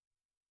stories.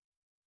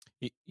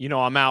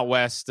 I'm out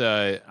west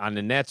on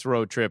the Nets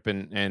road trip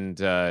and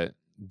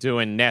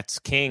doing Nets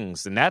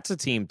Kings, and that's a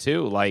team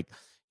too. Like,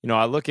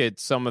 I look at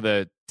some of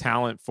the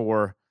talent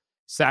for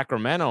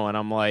Sacramento, and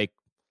I'm like,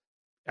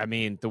 I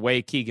mean, the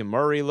way Keegan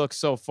Murray looks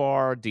so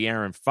far,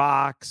 De'Aaron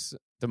Fox,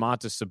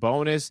 Domantas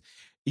Sabonis,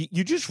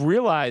 you just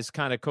realize,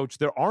 kind of, Coach,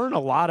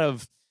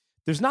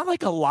 there's not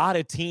like a lot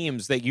of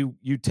teams that you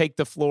take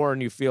the floor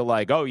and you feel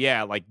like, oh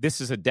yeah, like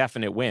this is a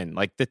definite win.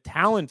 Like the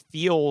talent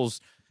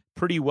feels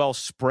pretty well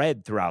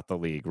spread throughout the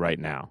league right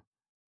now.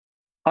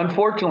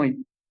 Unfortunately,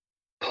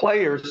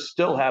 players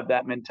still have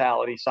that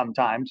mentality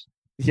sometimes,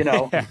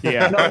 Yeah.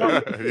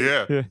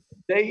 Yeah.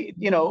 They,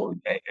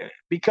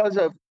 because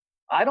of,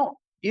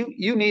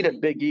 you need a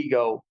big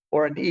ego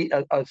or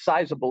a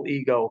sizable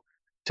ego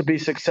to be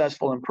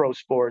successful in pro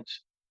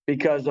sports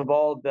because of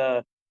all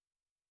the,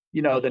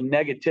 the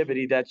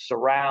negativity that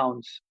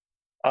surrounds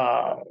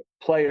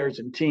players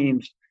and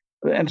teams.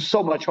 And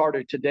so much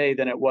harder today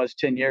than it was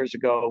 10 years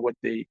ago with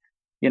the,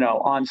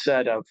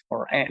 onset of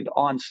and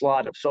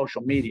onslaught of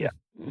social media,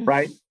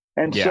 right?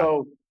 And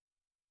so,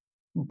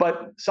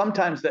 but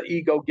sometimes the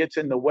ego gets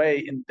in the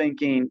way in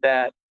thinking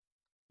that,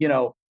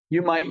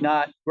 you might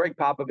not. Greg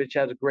Popovich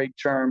has a great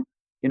term.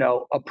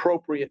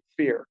 appropriate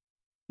fear,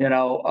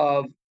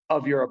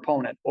 of your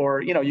opponent,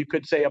 or, you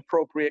could say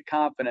appropriate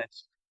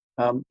confidence.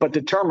 But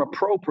the term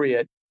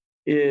appropriate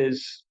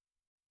is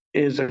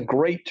a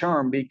great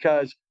term,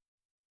 because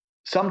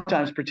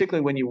sometimes,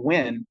 particularly when you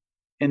win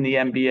in the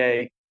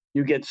NBA,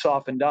 you get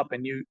softened up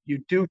and you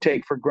do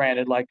take for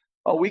granted, like,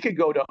 oh, we could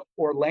go to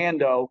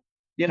Orlando,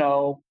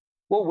 we'll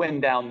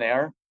win down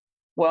there.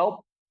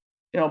 Well,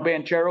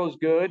 Banchero's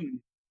good and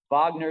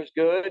Wagner's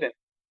good. And,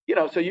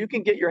 so you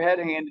can get your head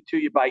handed to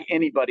you by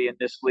anybody in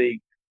this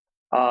league.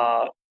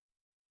 But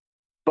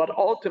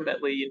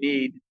ultimately you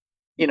need,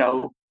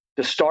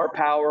 the star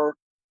power,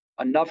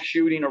 enough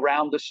shooting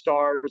around the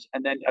stars,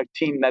 and then a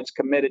team that's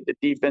committed to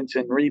defense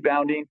and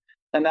rebounding.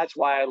 And that's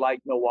why I like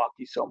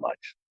Milwaukee so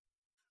much.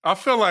 I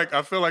feel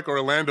like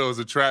Orlando is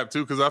a trap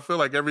too, because I feel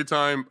like every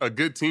time a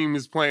good team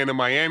is playing in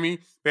Miami,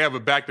 they have a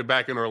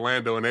back-to-back in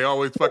Orlando, and they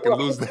always fucking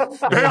lose that.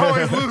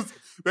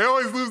 They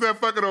always lose that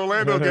fucking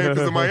Orlando game,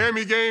 because the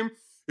Miami game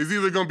is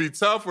either going to be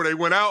tough, where they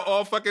went out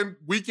all fucking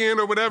weekend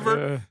or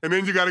whatever, and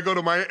then you got to go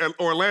to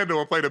Orlando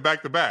and play the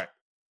back-to-back.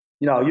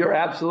 You're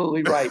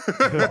absolutely right.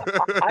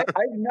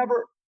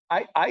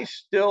 I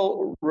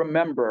still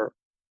remember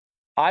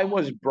I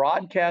was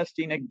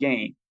broadcasting a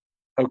game,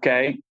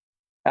 okay,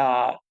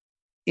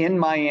 in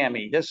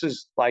Miami. This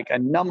is like a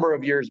number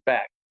of years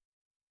back.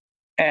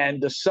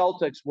 And the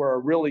Celtics were a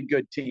really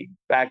good team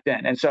back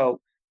then. And so,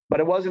 but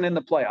it wasn't in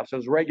the playoffs. It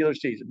was regular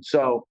season.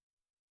 So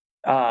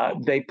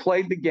they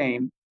played the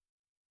game,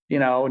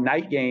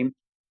 night game.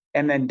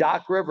 And then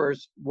Doc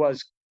Rivers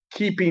was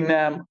keeping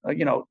them,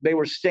 they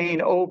were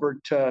staying over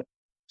so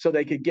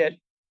they could get,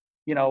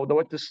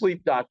 what the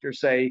sleep doctors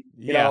say,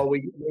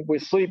 we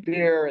sleep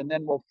here and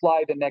then we'll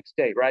fly the next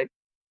day. Right.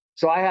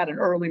 So I had an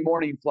early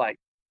morning flight.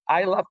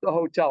 I left the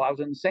hotel. I was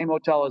in the same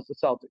hotel as the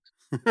Celtics.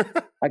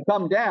 I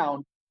come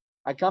down.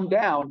 I'm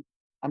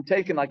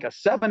taking like a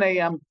 7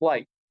 a.m.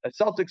 flight. The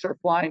Celtics are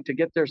flying to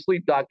get their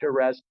sleep doctor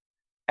rest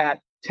at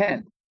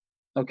 10.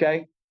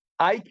 Okay.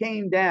 I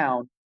came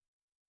down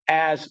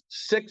as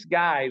 6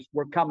 guys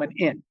were coming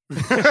in.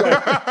 So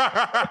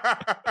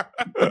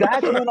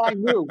that's when I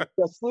knew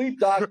the sleep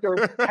doctor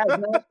has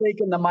not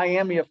taken the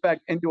Miami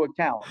effect into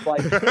account.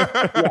 Like,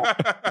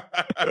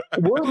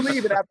 we're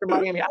leaving after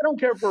Miami. I don't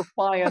care if we're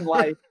flying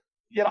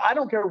I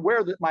don't care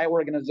where my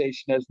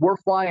organization is. We're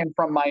flying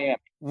from Miami.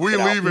 We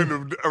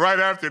leaving right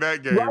after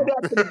that game. Right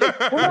after the game.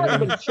 We're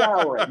not even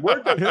showering.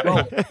 We're just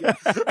going.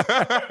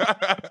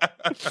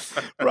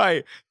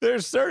 Right.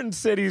 There's certain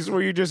cities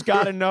where you just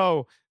got to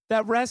know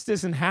that rest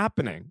isn't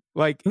happening.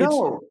 Like,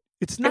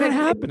 it's not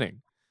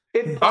happening.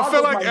 I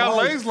feel like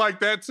LA's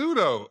like that too,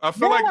 though. I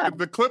feel like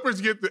the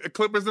Clippers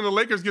and the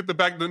Lakers get the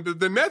back.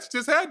 The Nets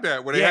just had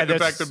that where they had the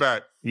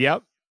back-to-back.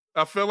 Yep.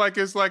 I feel like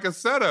it's like a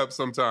setup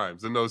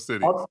sometimes in those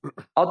cities.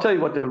 I'll tell you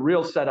what the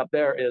real setup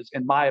there is,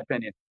 in my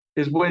opinion,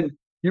 is when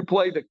you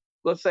play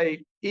let's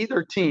say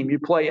either team, you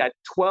play at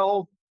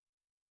 12,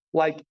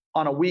 like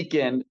on a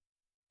weekend,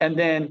 and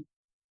then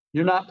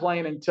you're not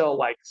playing until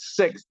like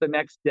 6 the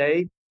next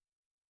day.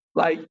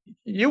 Like,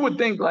 you would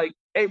think like,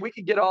 hey, we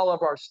could get all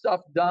of our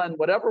stuff done.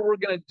 Whatever we're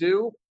going to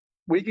do,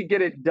 we could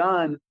get it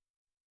done,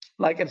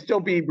 like, and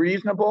still be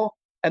reasonable.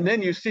 And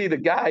then you see the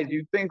guys,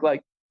 you think like,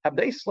 have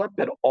they slept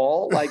at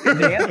all? Like, and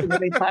the answer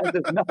many times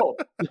is no.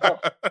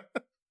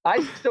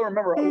 I still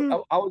remember I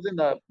was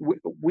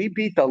we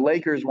beat the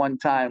Lakers one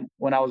time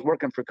when I was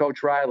working for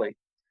Coach Riley,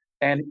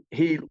 and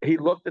he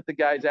looked at the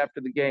guys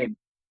after the game,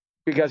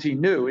 because he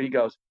knew, he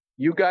goes,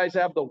 you guys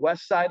have the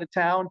west side of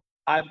town.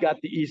 I've got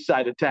the east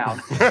side of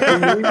town. We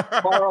leave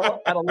tomorrow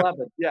at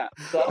 11. Yeah.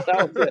 So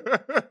that was it.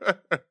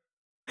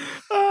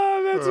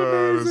 Oh, that's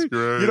amazing.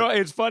 That's great.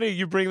 It's funny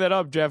you bring that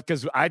up, Jeff,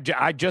 because I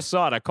just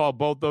saw it. I called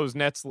both those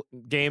Nets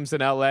games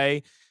in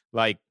L.A.,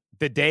 like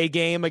the day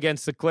game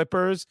against the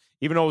Clippers,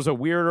 even though it was a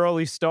weird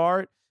early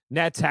start.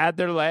 Nets had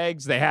their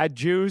legs. They had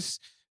juice.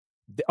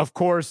 Of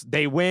course,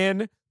 they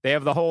win. They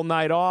have the whole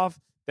night off.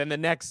 Then the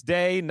next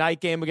day,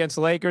 night game against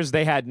the Lakers,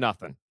 they had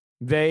nothing.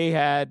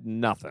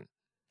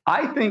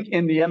 I think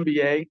in the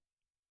NBA,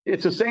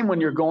 it's the same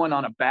when you're going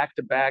on a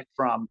back-to-back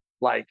from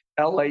like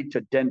L.A. to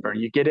Denver.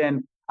 You get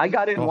in. I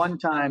got in one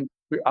time.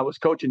 I was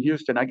coaching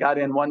Houston. I got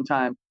in one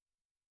time.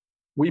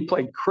 We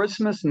played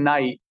Christmas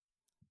night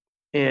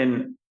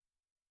in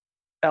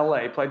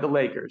L.A., played the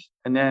Lakers.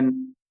 And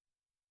then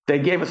they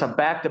gave us a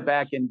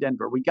back-to-back in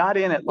Denver. We got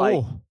in at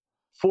like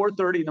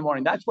 4:30 in the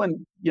morning. That's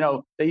when,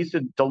 they used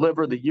to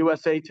deliver the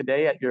USA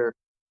Today at your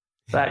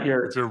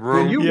room.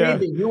 When you read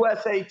the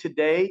USA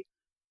Today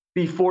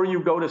before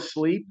you go to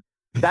sleep,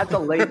 that's a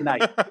late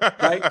night,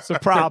 right? It's a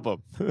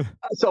problem.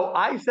 So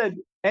I said,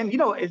 and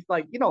it's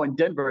like, in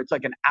Denver, it's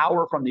like an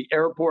hour from the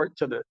airport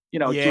to the, to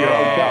your hotel.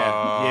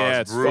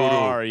 Yeah, it's brutal.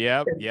 far.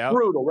 Yep. It's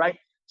brutal, right?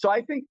 So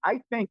I think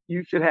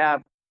you should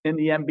have in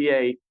the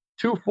NBA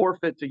 2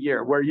 forfeits a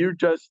year where you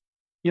just,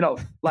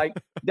 like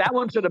that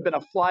one should have been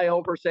a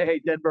flyover. Say,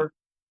 hey, Denver,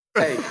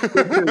 hey,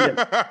 good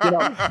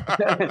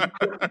to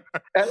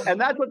you. And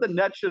that's what the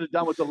Nets should have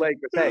done with the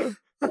Lakers. Hey,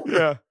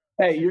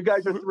 Hey, you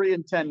guys are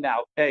 3-10 now.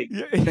 Hey,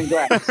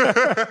 congrats.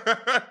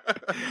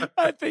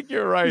 I think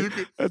you're right.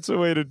 That's the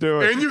way to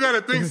do it. And you got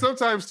to think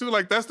sometimes too,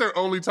 like that's their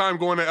only time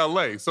going to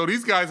LA. So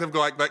these guys have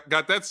got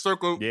that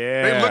circle.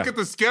 Yeah. They look at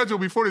the schedule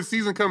before the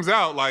season comes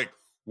out. Like,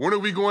 when are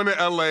we going to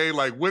LA?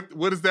 Like,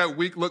 what does that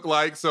week look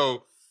like?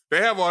 So they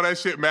have all that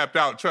shit mapped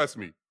out. Trust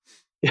me.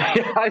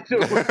 Yeah, I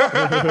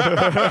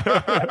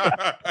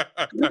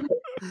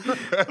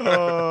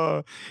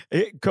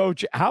do.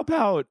 Coach, how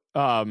about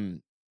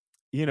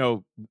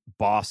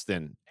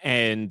Boston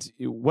and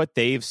what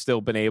they've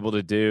still been able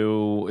to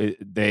do?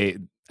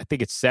 I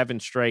think it's 7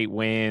 straight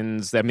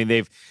wins. I mean,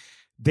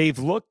 they've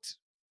looked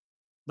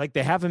like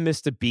they haven't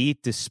missed a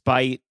beat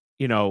despite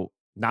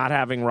not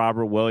having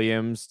Robert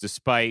Williams,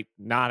 despite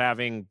not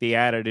having the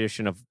added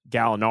addition of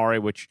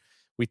Gallinari, which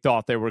we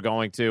thought they were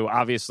going to.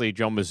 Obviously,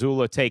 Joe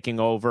Mazzulla taking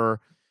over.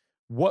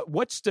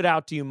 What stood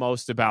out to you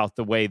most about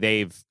the way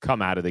they've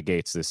come out of the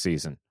gates this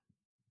season?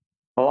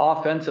 Well,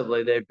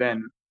 offensively, they've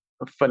been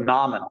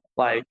phenomenal.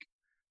 Like,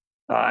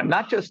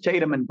 not just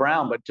Tatum and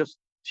Brown, but just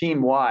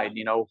team wide.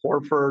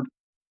 Horford.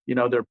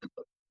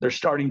 They're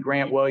starting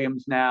Grant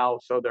Williams now,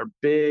 so they're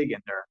big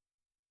and they're,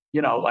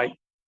 like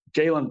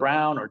Jaylen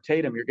Brown or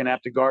Tatum. You're going to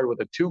have to guard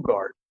with a 2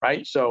 guard,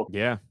 right? So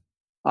yeah,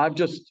 I've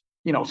just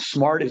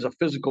Smart is a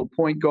physical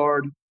point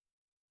guard.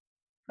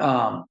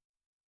 Brogdon,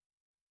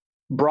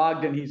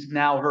 he's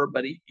now hurt,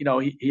 but he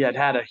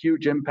had a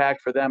huge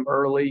impact for them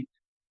early.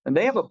 And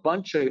they have a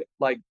bunch of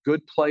like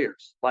good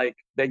players. Like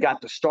they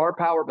got the star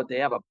power, but they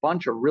have a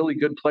bunch of really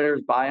good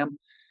players by them.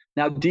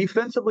 Now,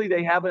 defensively,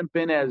 they haven't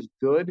been as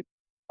good.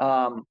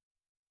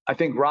 I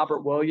think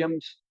Robert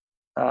Williams,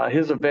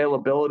 his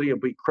availability will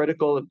be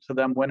critical to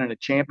them winning a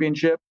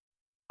championship.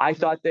 I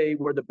thought they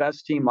were the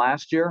best team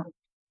last year.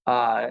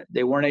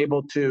 They weren't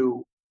able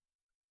to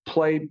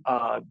play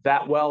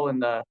that well in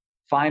the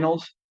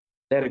finals.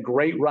 They had a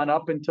great run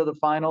up into the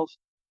finals.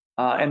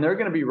 And they're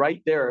going to be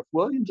right there. If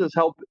Williams is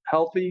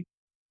healthy,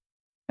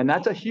 and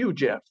that's a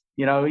huge if.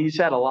 He's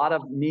had a lot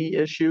of knee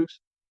issues.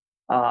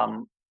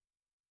 But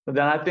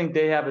then I think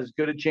they have as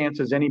good a chance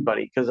as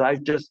anybody because I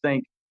just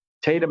think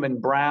Tatum and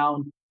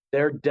Brown,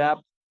 their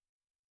depth,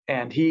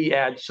 and he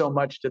adds so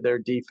much to their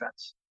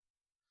defense.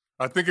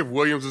 I think if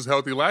Williams was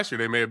healthy last year,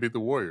 they may have beat the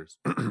Warriors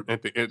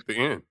at the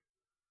end.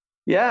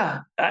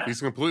 Yeah.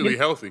 He's completely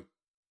healthy.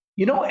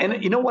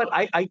 And you know what?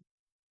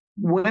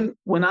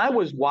 When I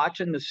was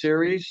watching the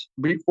series,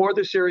 before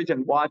the series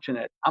and watching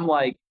it, I'm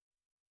like,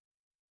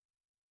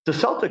 the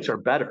Celtics are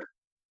better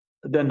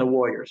than the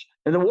Warriors.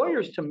 And the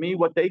Warriors, to me,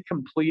 what they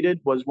completed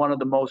was one of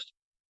the most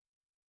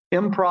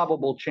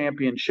improbable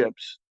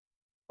championships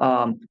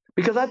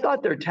because I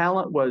thought their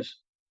talent was,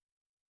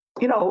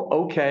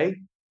 okay.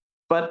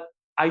 But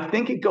I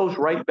think it goes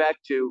right back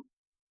to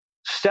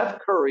Steph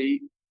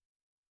Curry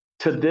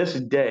to this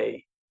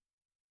day,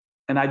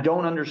 and I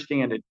don't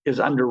understand it, is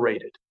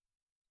underrated.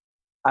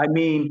 I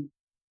mean,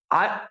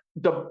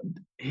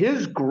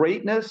 his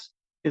greatness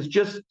is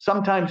just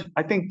sometimes,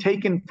 I think,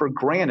 taken for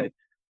granted.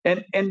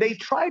 And they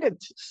try to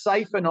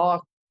siphon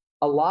off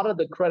a lot of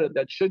the credit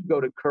that should go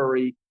to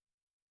Curry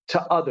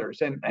to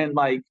others. And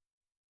like,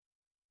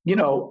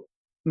 no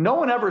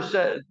one ever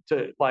said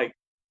to like,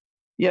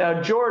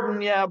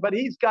 Jordan, but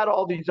he's got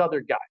all these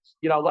other guys.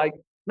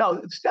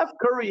 No, Steph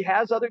Curry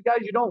has other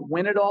guys. You don't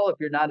win it all if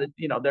you're not,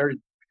 they're a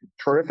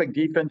terrific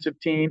defensive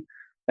team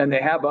and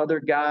they have other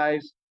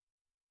guys.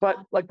 But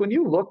like when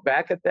you look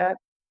back at that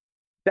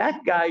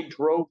guy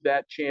drove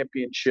that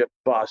championship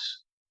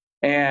bus.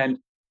 And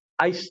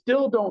I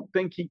still don't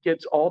think he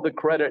gets all the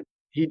credit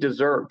he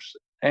deserves.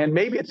 And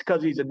maybe it's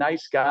because he's a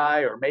nice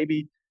guy, or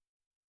maybe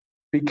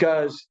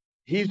because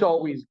he's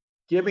always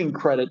giving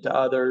credit to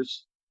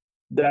others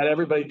that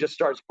everybody just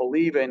starts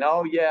believing,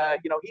 oh, yeah,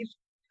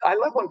 I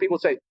love when people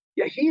say,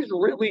 yeah, he's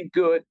really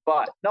good,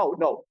 but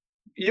no,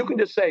 you can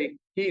just say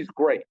he's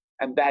great,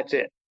 and that's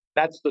it.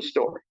 That's the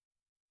story.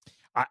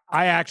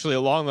 I actually,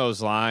 along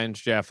those lines,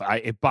 Jeff,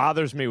 it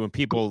bothers me when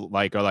people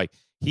are like,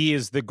 he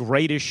is the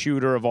greatest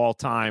shooter of all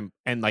time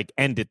and like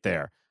end it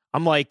there.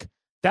 I'm like,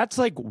 that's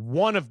like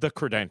one of the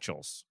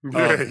credentials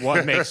of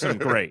what makes him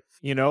great.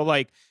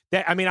 Like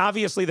that. I mean,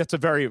 obviously that's a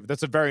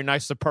very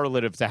nice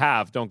superlative to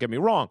have. Don't get me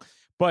wrong,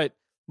 but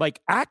like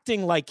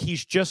acting like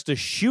he's just a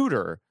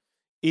shooter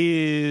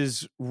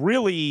is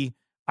really,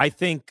 I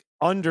think,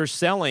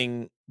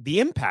 underselling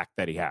the impact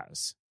that he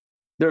has.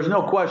 There's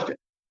no question.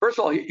 First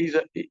of all,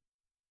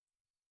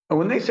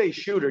 when they say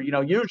shooter,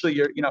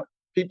 usually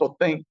people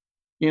think,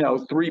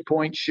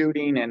 3-point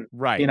shooting and,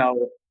 right.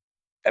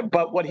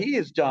 But what he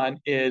has done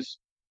is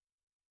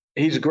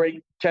he's a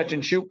great catch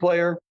and shoot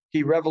player.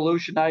 He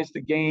revolutionized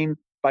the game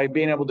by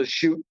being able to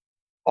shoot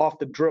off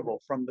the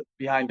dribble from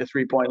behind the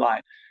 3-point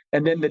line.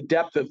 And then the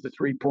depth of the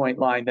 3-point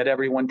line that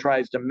everyone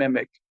tries to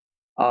mimic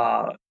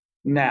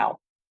now.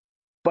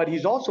 But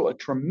he's also a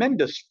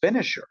tremendous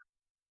finisher.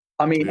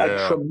 I mean,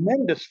 a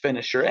tremendous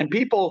finisher. And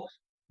people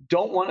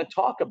don't want to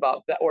talk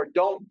about that, or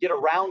don't get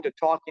around to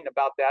talking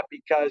about that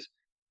because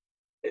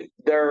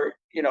they're,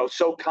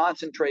 so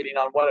concentrating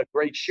on what a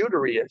great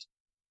shooter he is.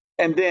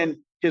 And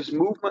then his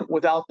movement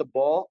without the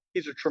ball.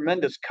 He's a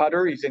tremendous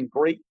cutter. He's in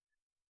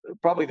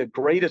probably the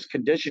greatest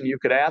condition you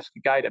could ask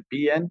a guy to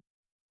be in.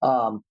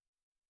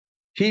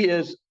 He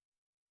is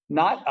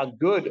not a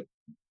good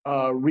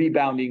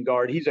rebounding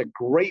guard. He's a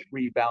great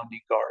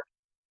rebounding guard.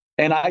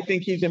 And I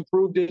think he's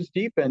improved his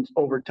defense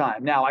over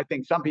time. Now, I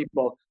think some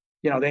people,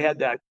 they had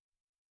that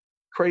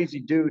crazy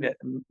dude,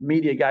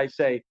 media guys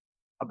say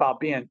about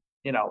being,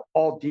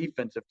 all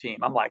defensive team.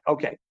 I'm like,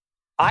 okay,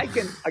 I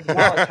can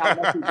acknowledge how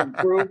much he's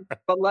improved,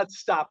 but let's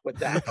stop with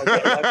that.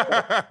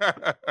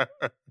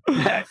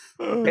 Okay,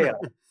 yeah.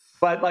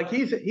 But like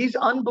he's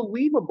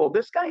unbelievable.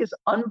 This guy is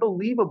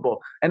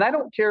unbelievable. And I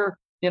don't care,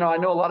 I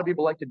know a lot of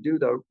people like to do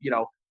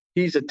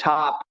he's a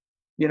top,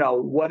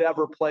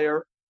 whatever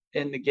player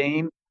in the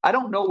game. I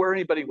don't know where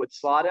anybody would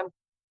slot him,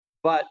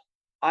 but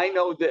I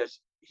know this.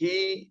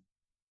 He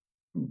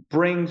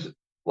brings,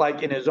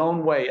 like in his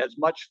own way, as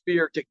much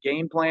fear to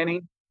game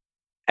planning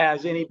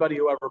as anybody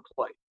who ever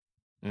played.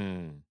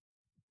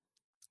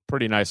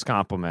 Pretty nice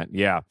compliment.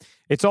 Yeah.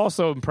 It's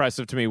also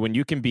impressive to me when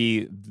you can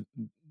be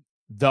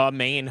the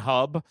main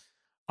hub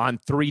on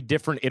 3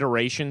 different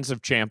iterations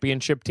of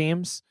championship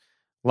teams.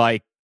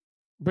 Like,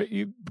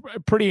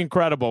 pretty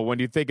incredible when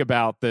you think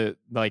about the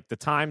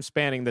time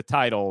spanning the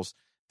titles,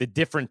 the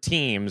different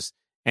teams,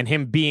 and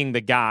him being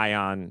the guy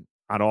on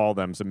all of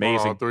them is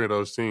amazing. All 3 of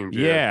those teams.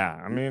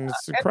 Yeah. I mean,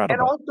 it's incredible.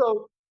 And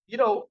also,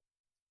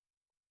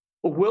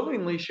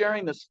 willingly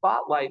sharing the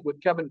spotlight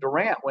with Kevin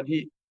Durant when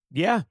he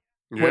came,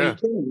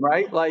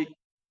 right? Like,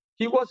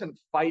 he wasn't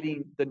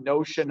fighting the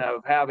notion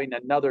of having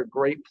another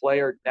great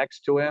player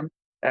next to him,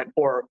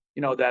 or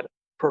that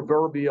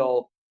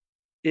proverbial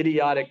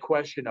idiotic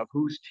question of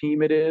whose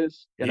team it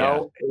is.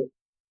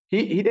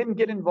 He didn't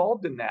get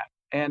involved in that,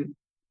 and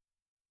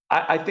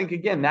I think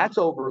again that's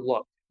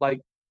overlooked. Like,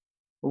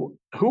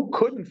 who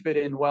couldn't fit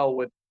in well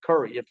with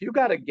Curry? If you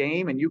got a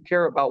game and you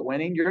care about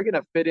winning, you're going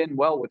to fit in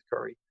well with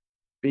Curry,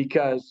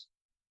 because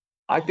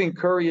I think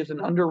Curry is an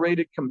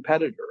underrated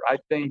competitor. I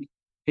think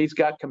he's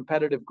got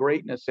competitive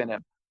greatness in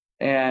him.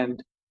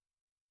 And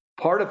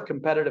part of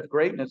competitive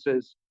greatness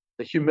is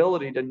the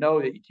humility to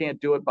know that you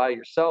can't do it by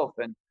yourself.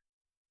 And,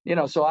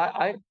 so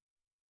I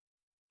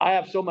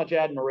have so much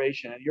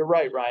admiration. And you're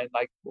right, Ryan.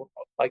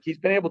 Like he's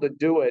been able to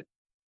do it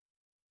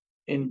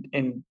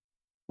in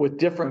with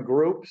different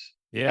groups.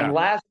 Yeah. And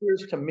last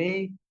year's, to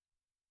me,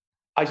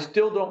 I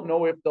still don't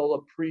know if they'll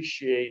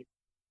appreciate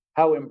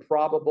how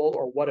improbable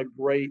or what a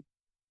great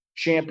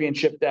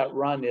championship that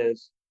run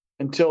is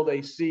until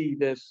they see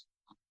this,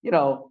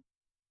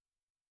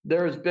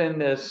 there's been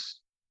this,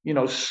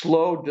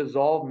 slow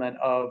dissolvement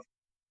of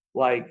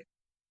like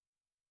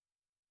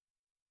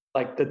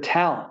the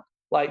talent,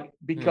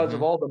 because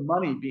of all the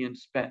money being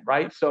spent.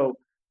 Right. So,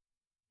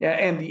 yeah.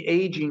 And the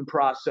aging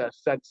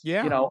process that's,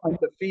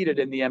 undefeated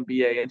in the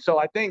NBA. And so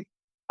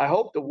I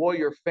hope the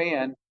Warrior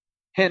fan,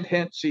 hint,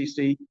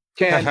 CC,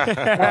 can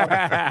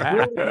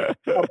really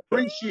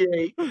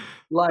appreciate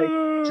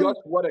just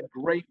what a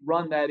great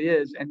run that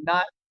is, and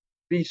not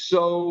be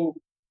so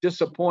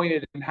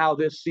disappointed in how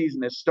this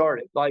season has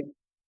started. Like,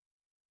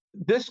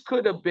 this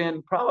could have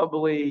been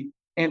probably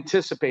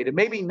anticipated,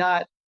 maybe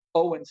not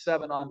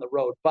 0-7 on the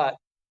road, but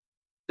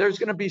there's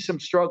going to be some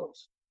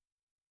struggles.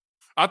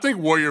 I think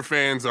Warrior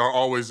fans are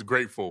always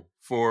grateful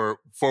for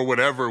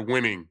whatever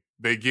winning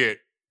they get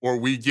or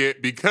we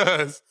get,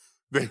 because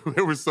they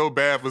were so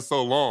bad for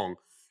so long.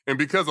 And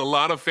because a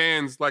lot of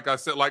fans, like I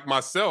said, like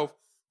myself,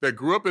 that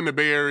grew up in the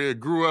Bay Area,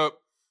 grew up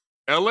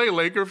LA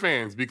Laker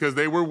fans because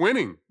they were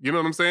winning. You know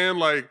what I'm saying?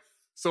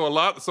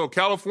 So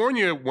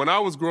California, when I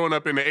was growing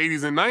up in the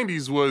 80s and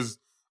 90s, was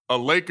a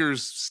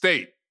Lakers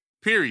state,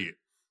 period.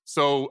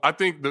 So I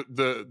think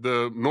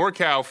the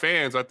NorCal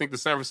fans, I think the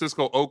San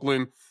Francisco,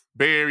 Oakland,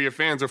 Bay Area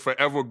fans are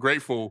forever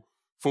grateful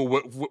for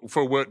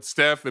what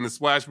Steph and the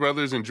Splash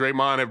Brothers and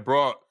Draymond have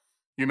brought,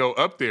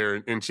 up there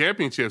in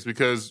championships,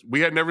 because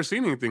we had never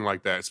seen anything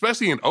like that,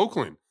 especially in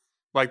Oakland.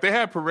 Like, they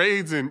had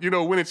parades and,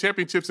 winning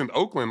championships in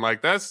Oakland.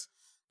 Like, that's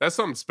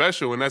something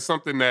special. And that's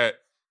something that,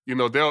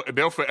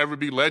 they'll forever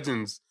be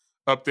legends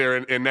up there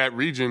in that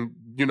region,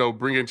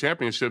 bringing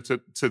championships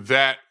to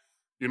that,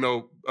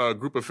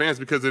 group of fans,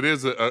 because it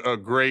is a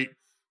great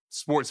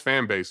sports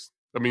fan base.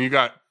 I mean, you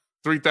got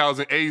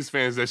 3,000 A's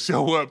fans that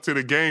show up to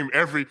the game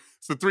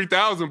it's the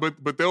 3,000,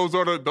 but those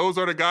are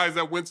the guys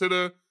that went to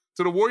the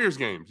Warriors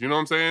games. You know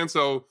what I'm saying?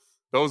 So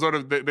those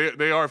are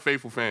they are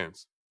faithful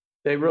fans.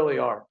 They really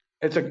are.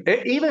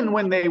 Even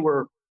when they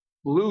were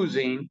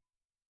losing,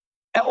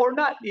 or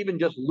not even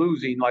just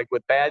losing like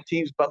with bad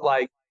teams, but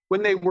like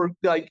when they were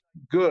like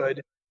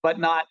good but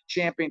not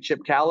championship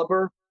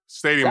caliber,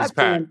 stadium was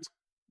packed.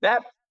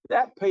 That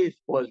pace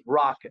was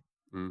rocking,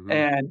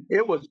 and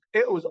it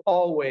was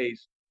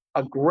always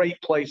a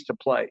great place to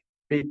play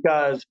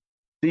because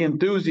the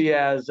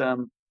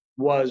enthusiasm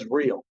was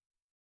real.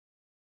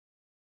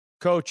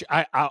 Coach,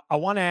 I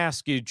want to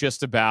ask you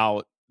just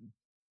about,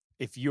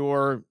 if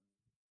you're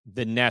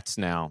the Nets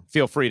now,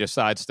 feel free to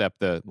sidestep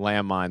the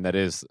landmine that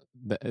is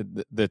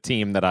the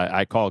team that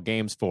I call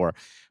games for,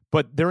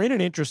 but they're in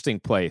an interesting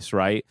place,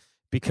 right?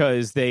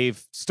 because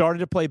they've started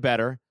to play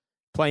better,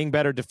 playing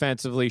better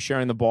defensively,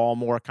 sharing the ball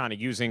more, kind of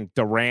using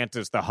Durant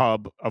as the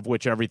hub of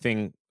which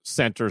everything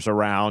centers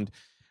around.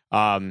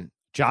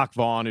 Jacques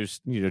Vaughn, who's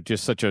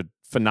just such a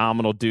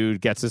phenomenal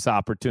dude, gets this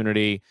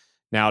opportunity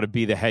now to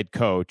be the head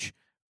coach.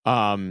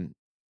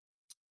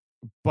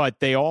 But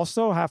they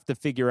also have to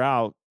figure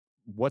out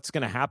what's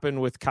going to happen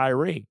with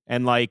Kyrie.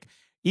 And like,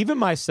 even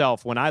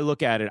myself, when I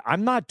look at it,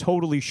 I'm not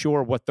totally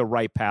sure what the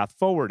right path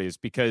forward is,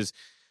 because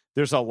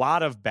there's a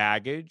lot of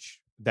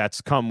baggage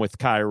that's come with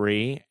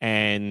Kyrie.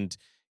 And,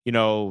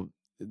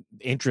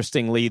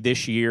 interestingly,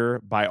 this year,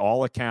 by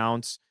all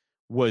accounts,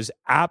 was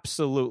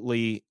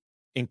absolutely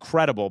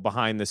incredible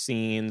behind the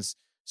scenes,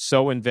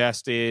 so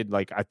invested.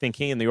 Like, I think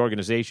he and the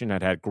organization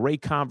had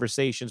great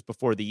conversations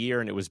before the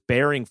year, and it was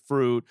bearing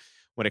fruit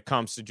when it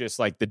comes to just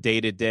like the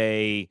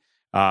day-to-day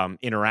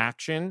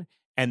interaction.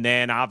 And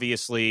then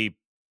obviously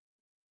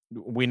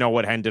we know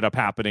what ended up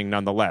happening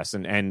nonetheless,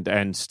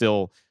 and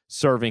still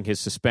serving his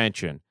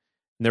suspension.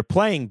 And they're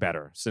playing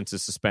better since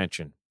his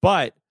suspension.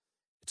 But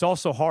it's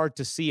also hard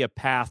to see a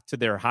path to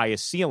their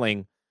highest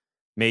ceiling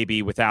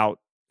maybe without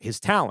his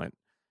talent.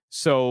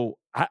 So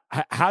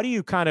how do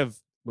you kind of,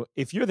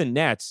 if you're the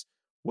Nets,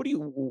 what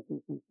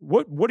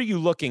are you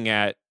looking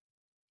at,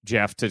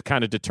 Jeff, to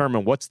kind of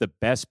determine what's the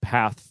best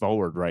path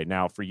forward right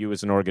now for you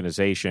as an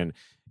organization,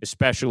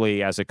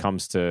 especially as it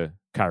comes to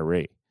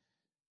Kyrie?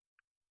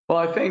 Well,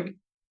 I think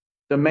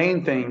the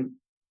main thing,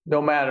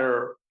 no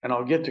matter, and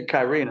I'll get to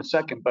Kyrie in a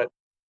second, but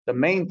the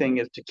main thing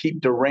is to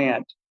keep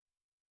Durant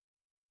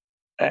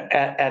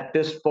at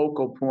this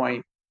focal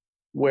point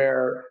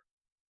where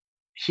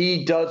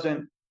he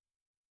doesn't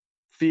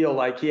feel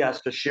like he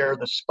has to share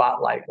the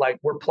spotlight. Like,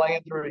 we're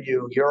playing through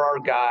you. You're our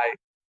guy.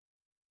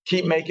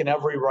 Keep making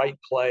every right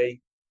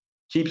play.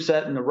 Keep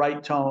setting the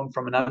right tone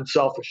from an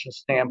unselfishness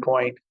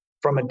standpoint,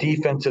 from a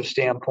defensive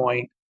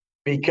standpoint,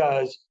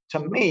 because to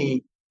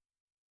me,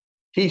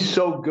 he's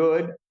so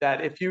good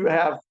that if you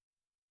have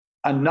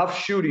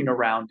enough shooting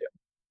around him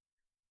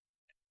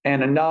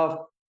and enough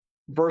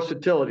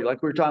versatility,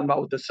 like we were talking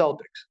about with the Celtics,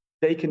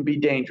 they can be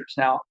dangerous.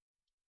 Now,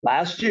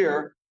 last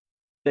year,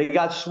 they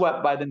got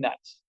swept by the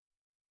Nets,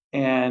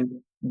 and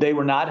they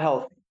were not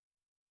healthy.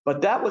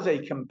 But that was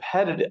a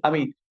competitive – I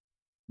mean,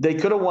 they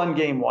could have won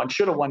game one,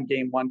 should have won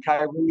game one.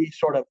 Kyrie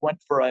sort of went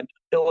for an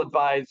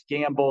ill-advised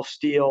gamble,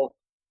 steal,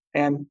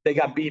 and they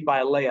got beat by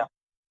a layup.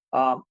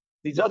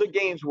 These other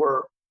games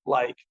were,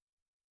 like,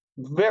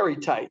 very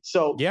tight.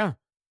 So yeah,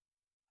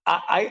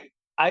 I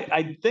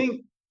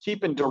think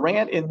keeping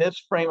Durant in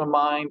this frame of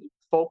mind,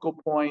 focal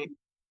point,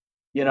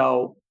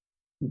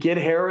 get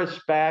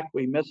Harris back.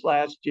 We missed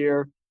last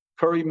year.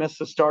 Curry missed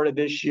the start of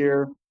this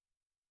year.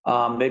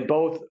 They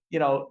both,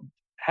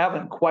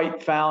 haven't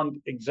quite found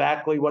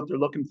exactly what they're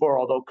looking for,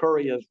 although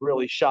Curry has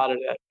really shot it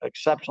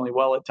exceptionally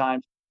well at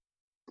times.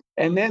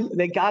 And then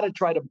they got to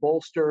try to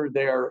bolster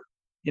their,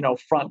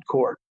 front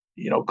court.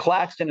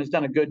 Claxton has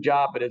done a good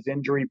job, but is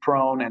injury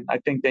prone, and I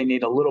think they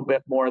need a little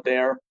bit more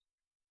there.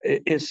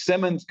 Is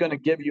Simmons going to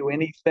give you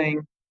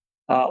anything,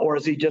 or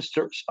is he just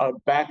a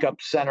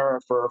backup center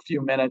for a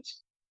few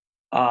minutes?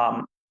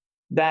 That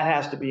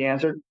has to be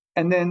answered.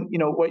 And then,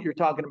 what you're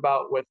talking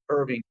about with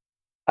Irving.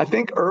 I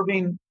think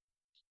Irving,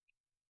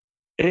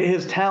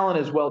 his talent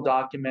is well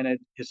documented.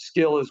 His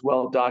skill is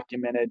well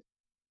documented.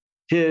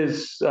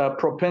 His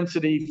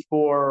propensity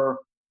for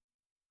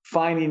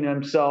finding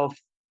himself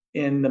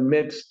in the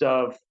midst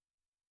of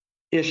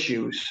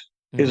issues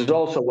is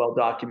also well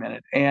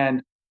documented.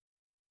 And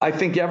I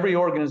think every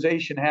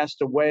organization has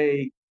to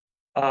weigh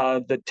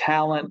the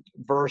talent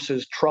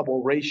versus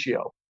trouble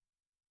ratio.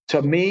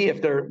 To me,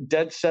 if they're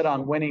dead set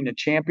on winning a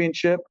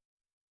championship,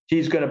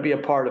 he's going to be a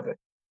part of it.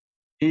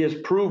 He has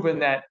proven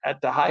that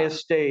at the highest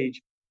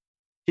stage,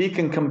 he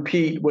can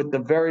compete with the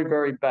very,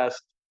 very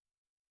best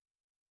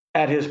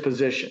at his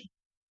position.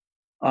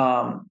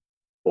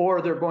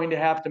 Or they're going to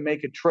have to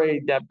make a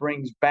trade that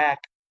brings back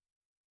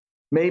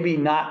maybe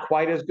not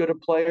quite as good a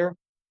player,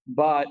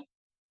 but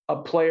a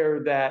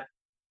player that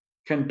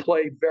can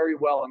play very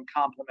well and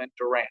complement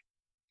Durant.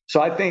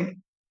 So I think,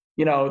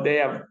 they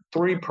have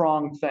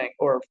three-pronged thing,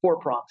 or four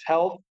prongs: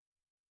 health,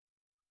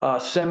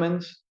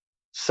 Simmons,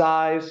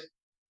 size,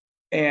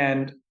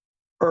 and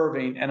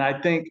Irving. And I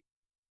think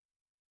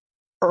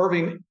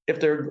Irving,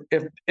 if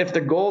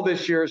the goal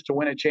this year is to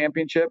win a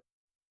championship,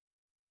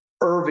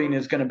 Irving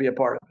is going to be a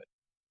part of it.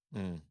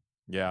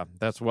 Yeah,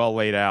 that's well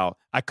laid out.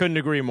 I couldn't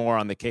agree more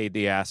on the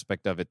KD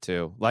aspect of it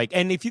too. Like,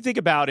 and if you think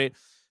about it,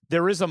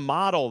 there is a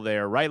model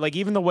there, right? Like,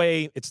 even the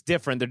way it's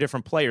different, they're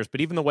different players,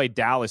 but even the way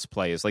Dallas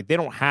plays, like, they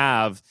don't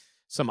have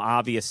some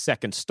obvious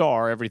second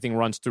star. Everything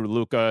runs through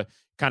Luka,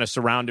 kind of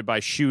surrounded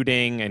by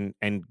shooting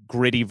and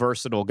gritty,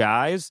 versatile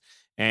guys,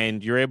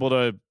 and you're able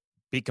to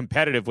be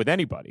competitive with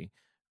anybody.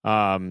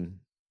 And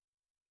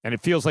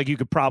it feels like you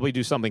could probably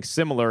do something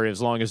similar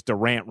as long as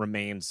Durant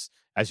remains,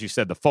 as you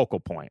said, the focal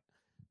point.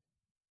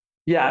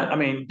 Yeah, I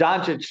mean,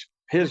 Doncic,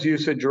 his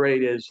usage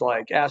rate is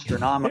like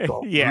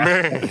astronomical.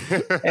 Yeah.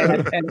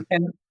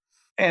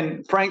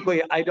 and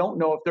frankly, I don't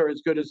know if they're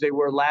as good as they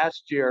were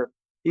last year,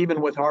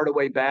 even with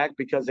Hardaway back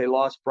because they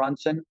lost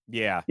Brunson.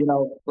 Yeah.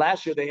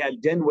 Last year they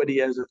had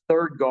Dinwiddie as a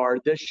third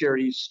guard. This year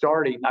he's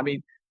starting. I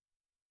mean,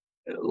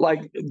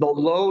 like the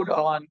load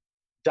on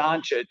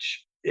Doncic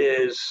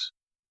is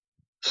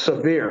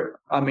severe.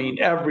 I mean,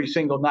 every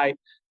single night.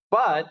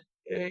 But,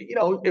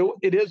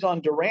 it is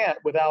on Durant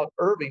without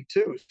Irving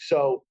too.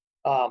 So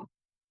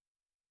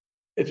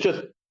it's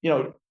just,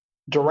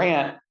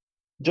 Durant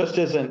just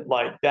isn't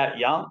like that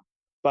young.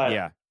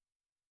 But,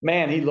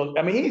 man,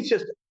 he's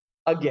just,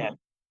 again,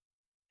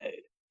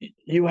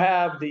 you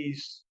have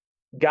these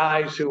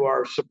guys who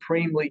are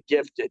supremely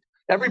gifted.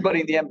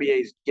 Everybody in the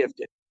NBA is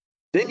gifted.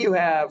 Then you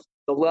have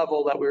the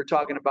level that we were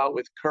talking about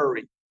with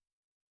Curry.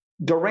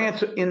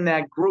 Durant's in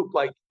that group.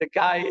 Like, the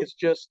guy is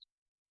just,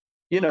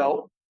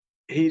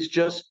 he's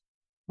just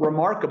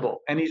remarkable.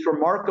 And he's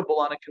remarkable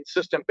on a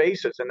consistent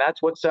basis. And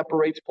that's what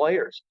separates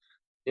players.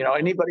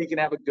 Anybody can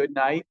have a good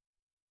night.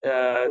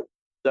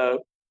 The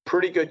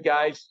pretty good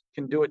guys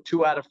can do it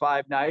 2 out of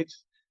 5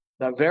 nights.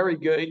 The very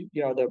good,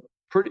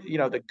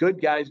 the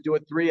good guys do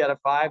it 3 out of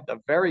 5. The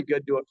very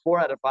good do it 4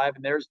 out of 5.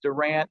 And there's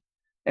Durant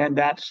and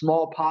that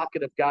small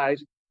pocket of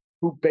guys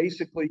who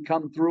basically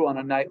come through on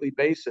a nightly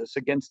basis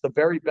against the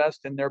very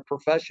best in their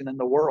profession in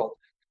the world.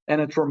 And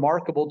it's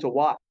remarkable to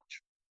watch.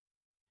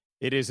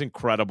 It is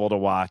incredible to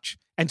watch.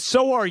 And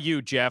so are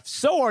you, Jeff.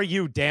 So are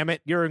you, damn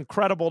it. You're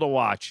incredible to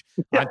watch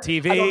on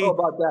TV. I don't know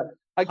about that.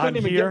 I couldn't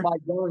even get my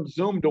darn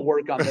Zoom to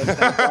work on this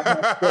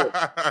thing.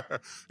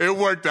 It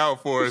worked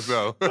out for us,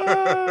 though.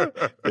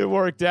 It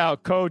worked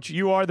out. Coach,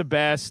 you are the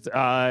best.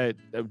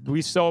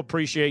 We so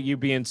appreciate you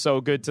being so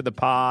good to the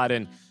pod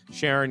and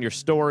sharing your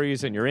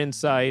stories and your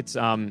insights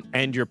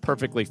and your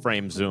perfectly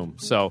framed Zoom.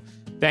 So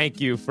thank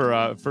you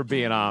for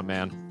being on,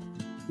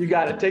 man. You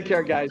got it. Take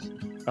care, guys.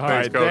 All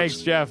right. Coach.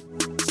 Thanks, Jeff.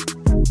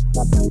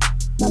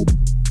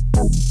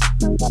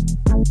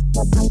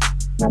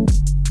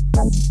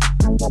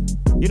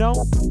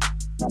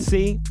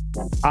 See,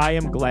 I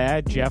am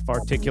glad Jeff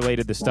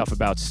articulated the stuff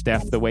about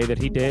Steph the way that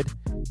he did,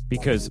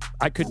 because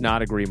I could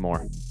not agree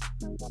more.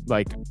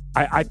 Like,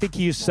 I think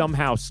he is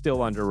somehow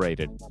still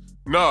underrated.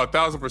 No,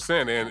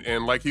 1,000%.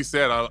 And like he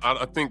said,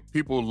 I think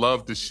people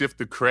love to shift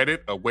the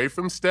credit away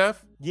from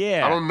Steph.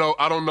 Yeah.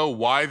 I don't know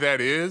why that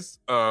is.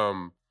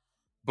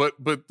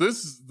 But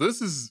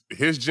this is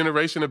his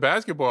generation of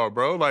basketball,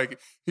 bro. Like,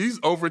 he's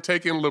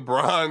overtaking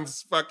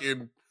LeBron's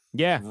fucking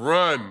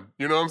run.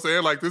 You know what I'm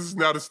saying? Like, this is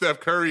now the Steph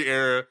Curry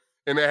era,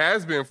 and it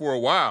has been for a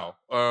while.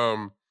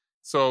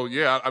 So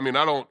yeah, I mean,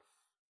 I don't,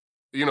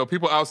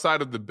 people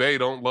outside of the Bay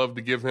don't love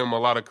to give him a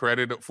lot of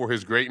credit for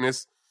his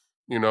greatness,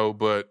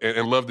 but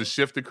and love to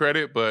shift the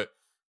credit. But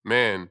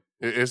man,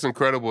 it's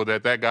incredible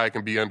that guy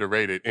can be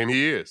underrated, and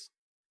he is.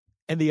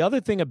 And the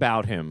other thing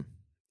about him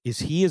is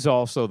he is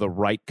also the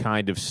right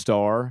kind of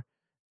star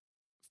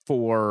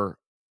for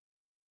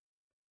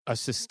a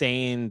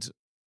sustained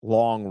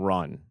long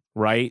run,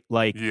 right?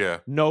 Like,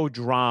 no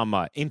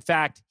drama. In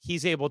fact,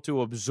 he's able to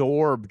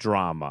absorb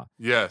drama.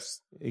 Yes.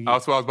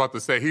 That's what I was about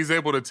to say. He's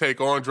able to take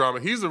on drama.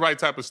 He's the right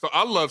type of star.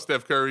 I love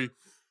Steph Curry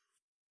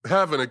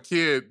having a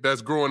kid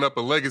that's growing up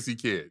a legacy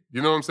kid.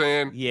 You know what I'm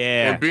saying?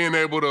 Yeah. And being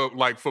able to,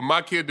 like, for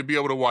my kid to be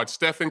able to watch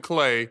Steph and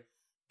Clay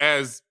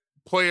as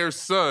players'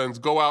 sons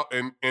go out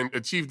and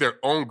achieve their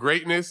own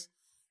greatness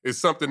is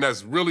something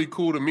that's really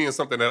cool to me and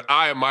something that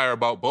I admire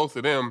about both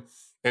of them.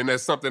 And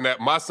that's something that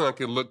my son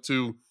can look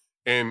to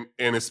and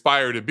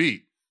aspire to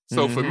be.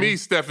 So for me,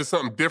 Steph is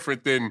something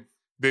different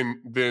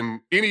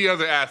than any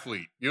other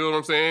athlete. You know what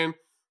I'm saying?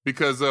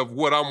 Because of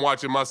what I'm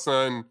watching my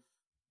son,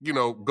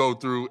 go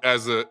through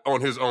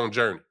on his own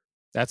journey.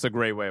 That's a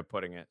great way of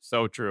putting it.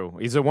 So true.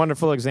 He's a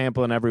wonderful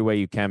example in every way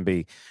you can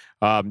be.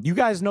 You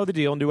guys know the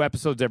deal. New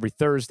episodes every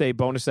Thursday,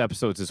 bonus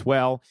episodes as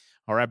well.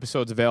 Our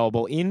episodes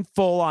available in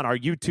full on our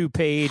YouTube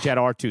page at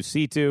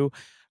R2C2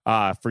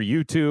 for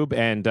YouTube.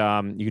 And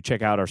you can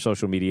check out our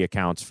social media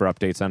accounts for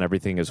updates on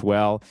everything as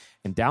well.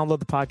 And download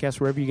the podcast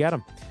wherever you get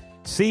them.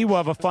 See, we'll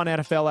have a fun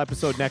NFL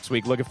episode next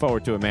week. Looking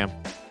forward to it, man.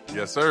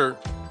 Yes, sir.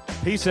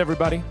 Peace,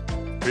 everybody.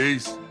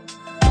 Peace.